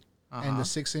 feet and the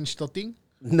 6-inch thing.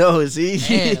 No, it's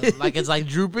easy. Damn, like it's like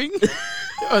drooping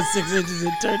or 6 inches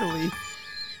internally.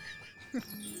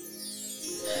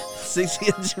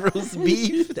 6-inch roast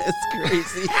beef. That's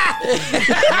crazy.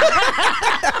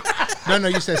 No,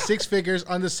 you said 6 figures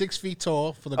under 6 feet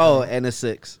tall for the Oh, girl, and a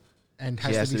 6. and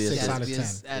she has to be a 6 six. out of 10.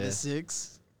 Out Yeah. of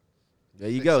 6. There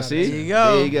you 6 go. out of See? 10. There you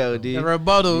go. There you go, D. The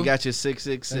rebuttal. You got your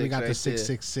 666. Then we got right the there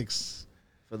 666.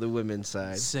 for the women's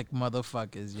side. Sick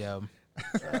motherfuckers, yo.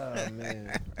 Oh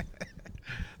man.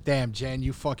 Damn, Jen,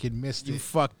 you fucking missed You it.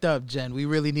 fucked up, Jen. We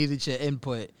really needed your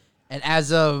input. And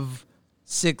as of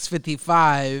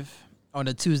 6:55 on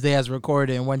a Tuesday as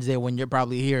recorded and Wednesday when you're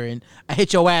probably hearing, I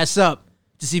hit your ass up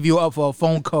to see if you were up for a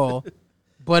phone call.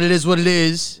 But it is what it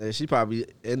is. Yeah, she probably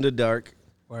in the dark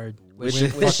Word. With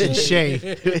fucking Shay.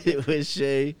 with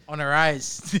Shay. On her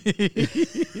eyes.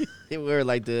 They wear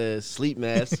like the sleep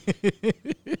mask.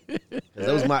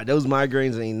 those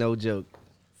migraines ain't no joke.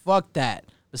 Fuck that.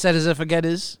 The setters and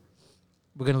forgetters.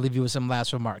 We're going to leave you with some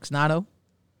last remarks. Nano?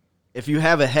 If you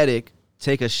have a headache,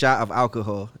 take a shot of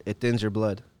alcohol. It thins your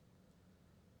blood.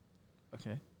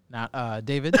 Okay. Now,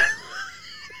 David?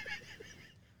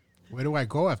 Where do I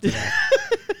go after that?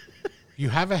 You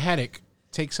have a headache,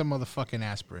 take some motherfucking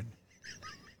aspirin.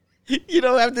 You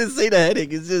don't have to say the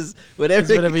headache. It's just whatever.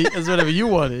 It's whatever you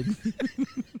wanted.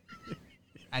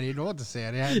 I didn't know what to say.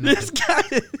 I didn't have This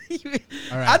nothing. guy.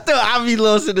 All right. I thought I'd be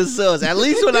lost in the sauce. At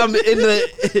least when I'm in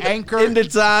the Anchor. in the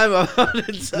time. I'm on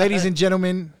the time. Ladies and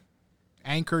gentlemen,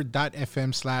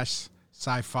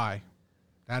 anchor.fm/sci-fi.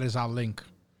 That is our link.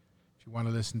 If you want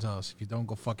to listen to us. If you don't,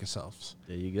 go fuck yourselves.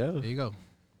 There you go. There you go.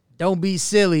 Don't be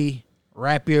silly.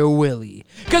 Wrap your willy.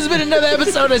 Because it's been another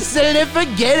episode of Set It and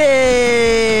Forget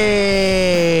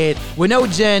It. With no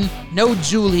Jen, no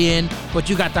Julian, but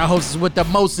you got the hosts with the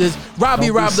mostest. Robbie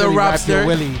Don't be Rob the silly, rap your Robster.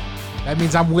 Willy. That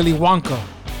means I'm Willy Wonka.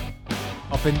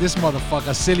 Up in this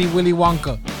motherfucker, silly Willy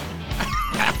Wonka.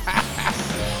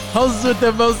 Hosts with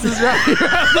the mostest. Robbie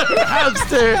Rob the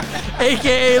Robster.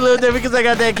 A.K.A. Lil Dip because I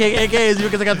got that cake. A.K.A.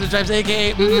 because I got the stripes.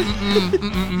 A.K.A.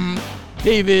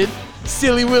 David.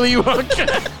 Silly Willy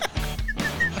Wonka.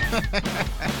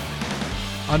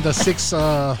 Under 6,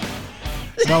 no,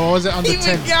 what was it? Under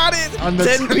 10. got it. Under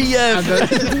 10 p.m.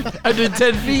 Under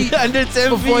 10 feet. Under 10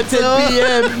 Before feet. 10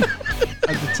 p.m.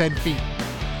 Under 10 feet.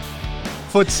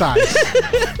 Foot size.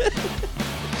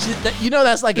 You know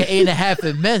that's like an 8.5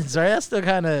 in men's, right? That's still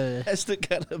kind of That's the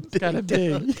kind of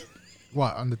big.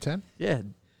 What, under 10? Yeah,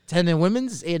 10 in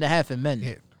women's, 8.5 in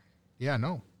men. Yeah,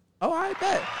 no. Oh, I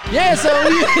bet. Yeah, so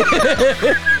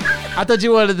I thought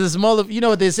you wanted the smaller. You know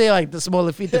what they say, like the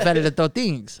smaller feet, the fatter the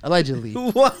things. Allegedly.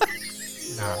 What?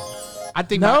 Nah. I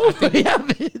think No,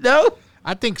 no.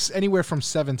 I think anywhere from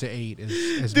 7 to 8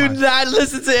 is Do my- not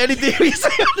listen to anything we say.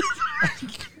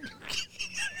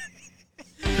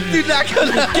 Do not go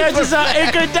to Catch us on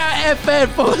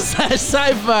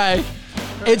anchor.fm/sci-fi.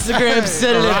 Instagram,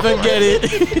 Set It and Forget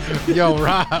It. Yo,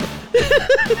 Rob.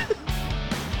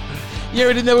 You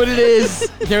already know what it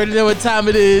is. You already know what time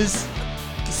it is.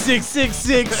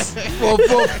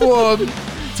 666-444,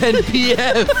 10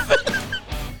 p.m.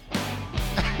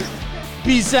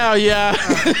 Peace out, y'all.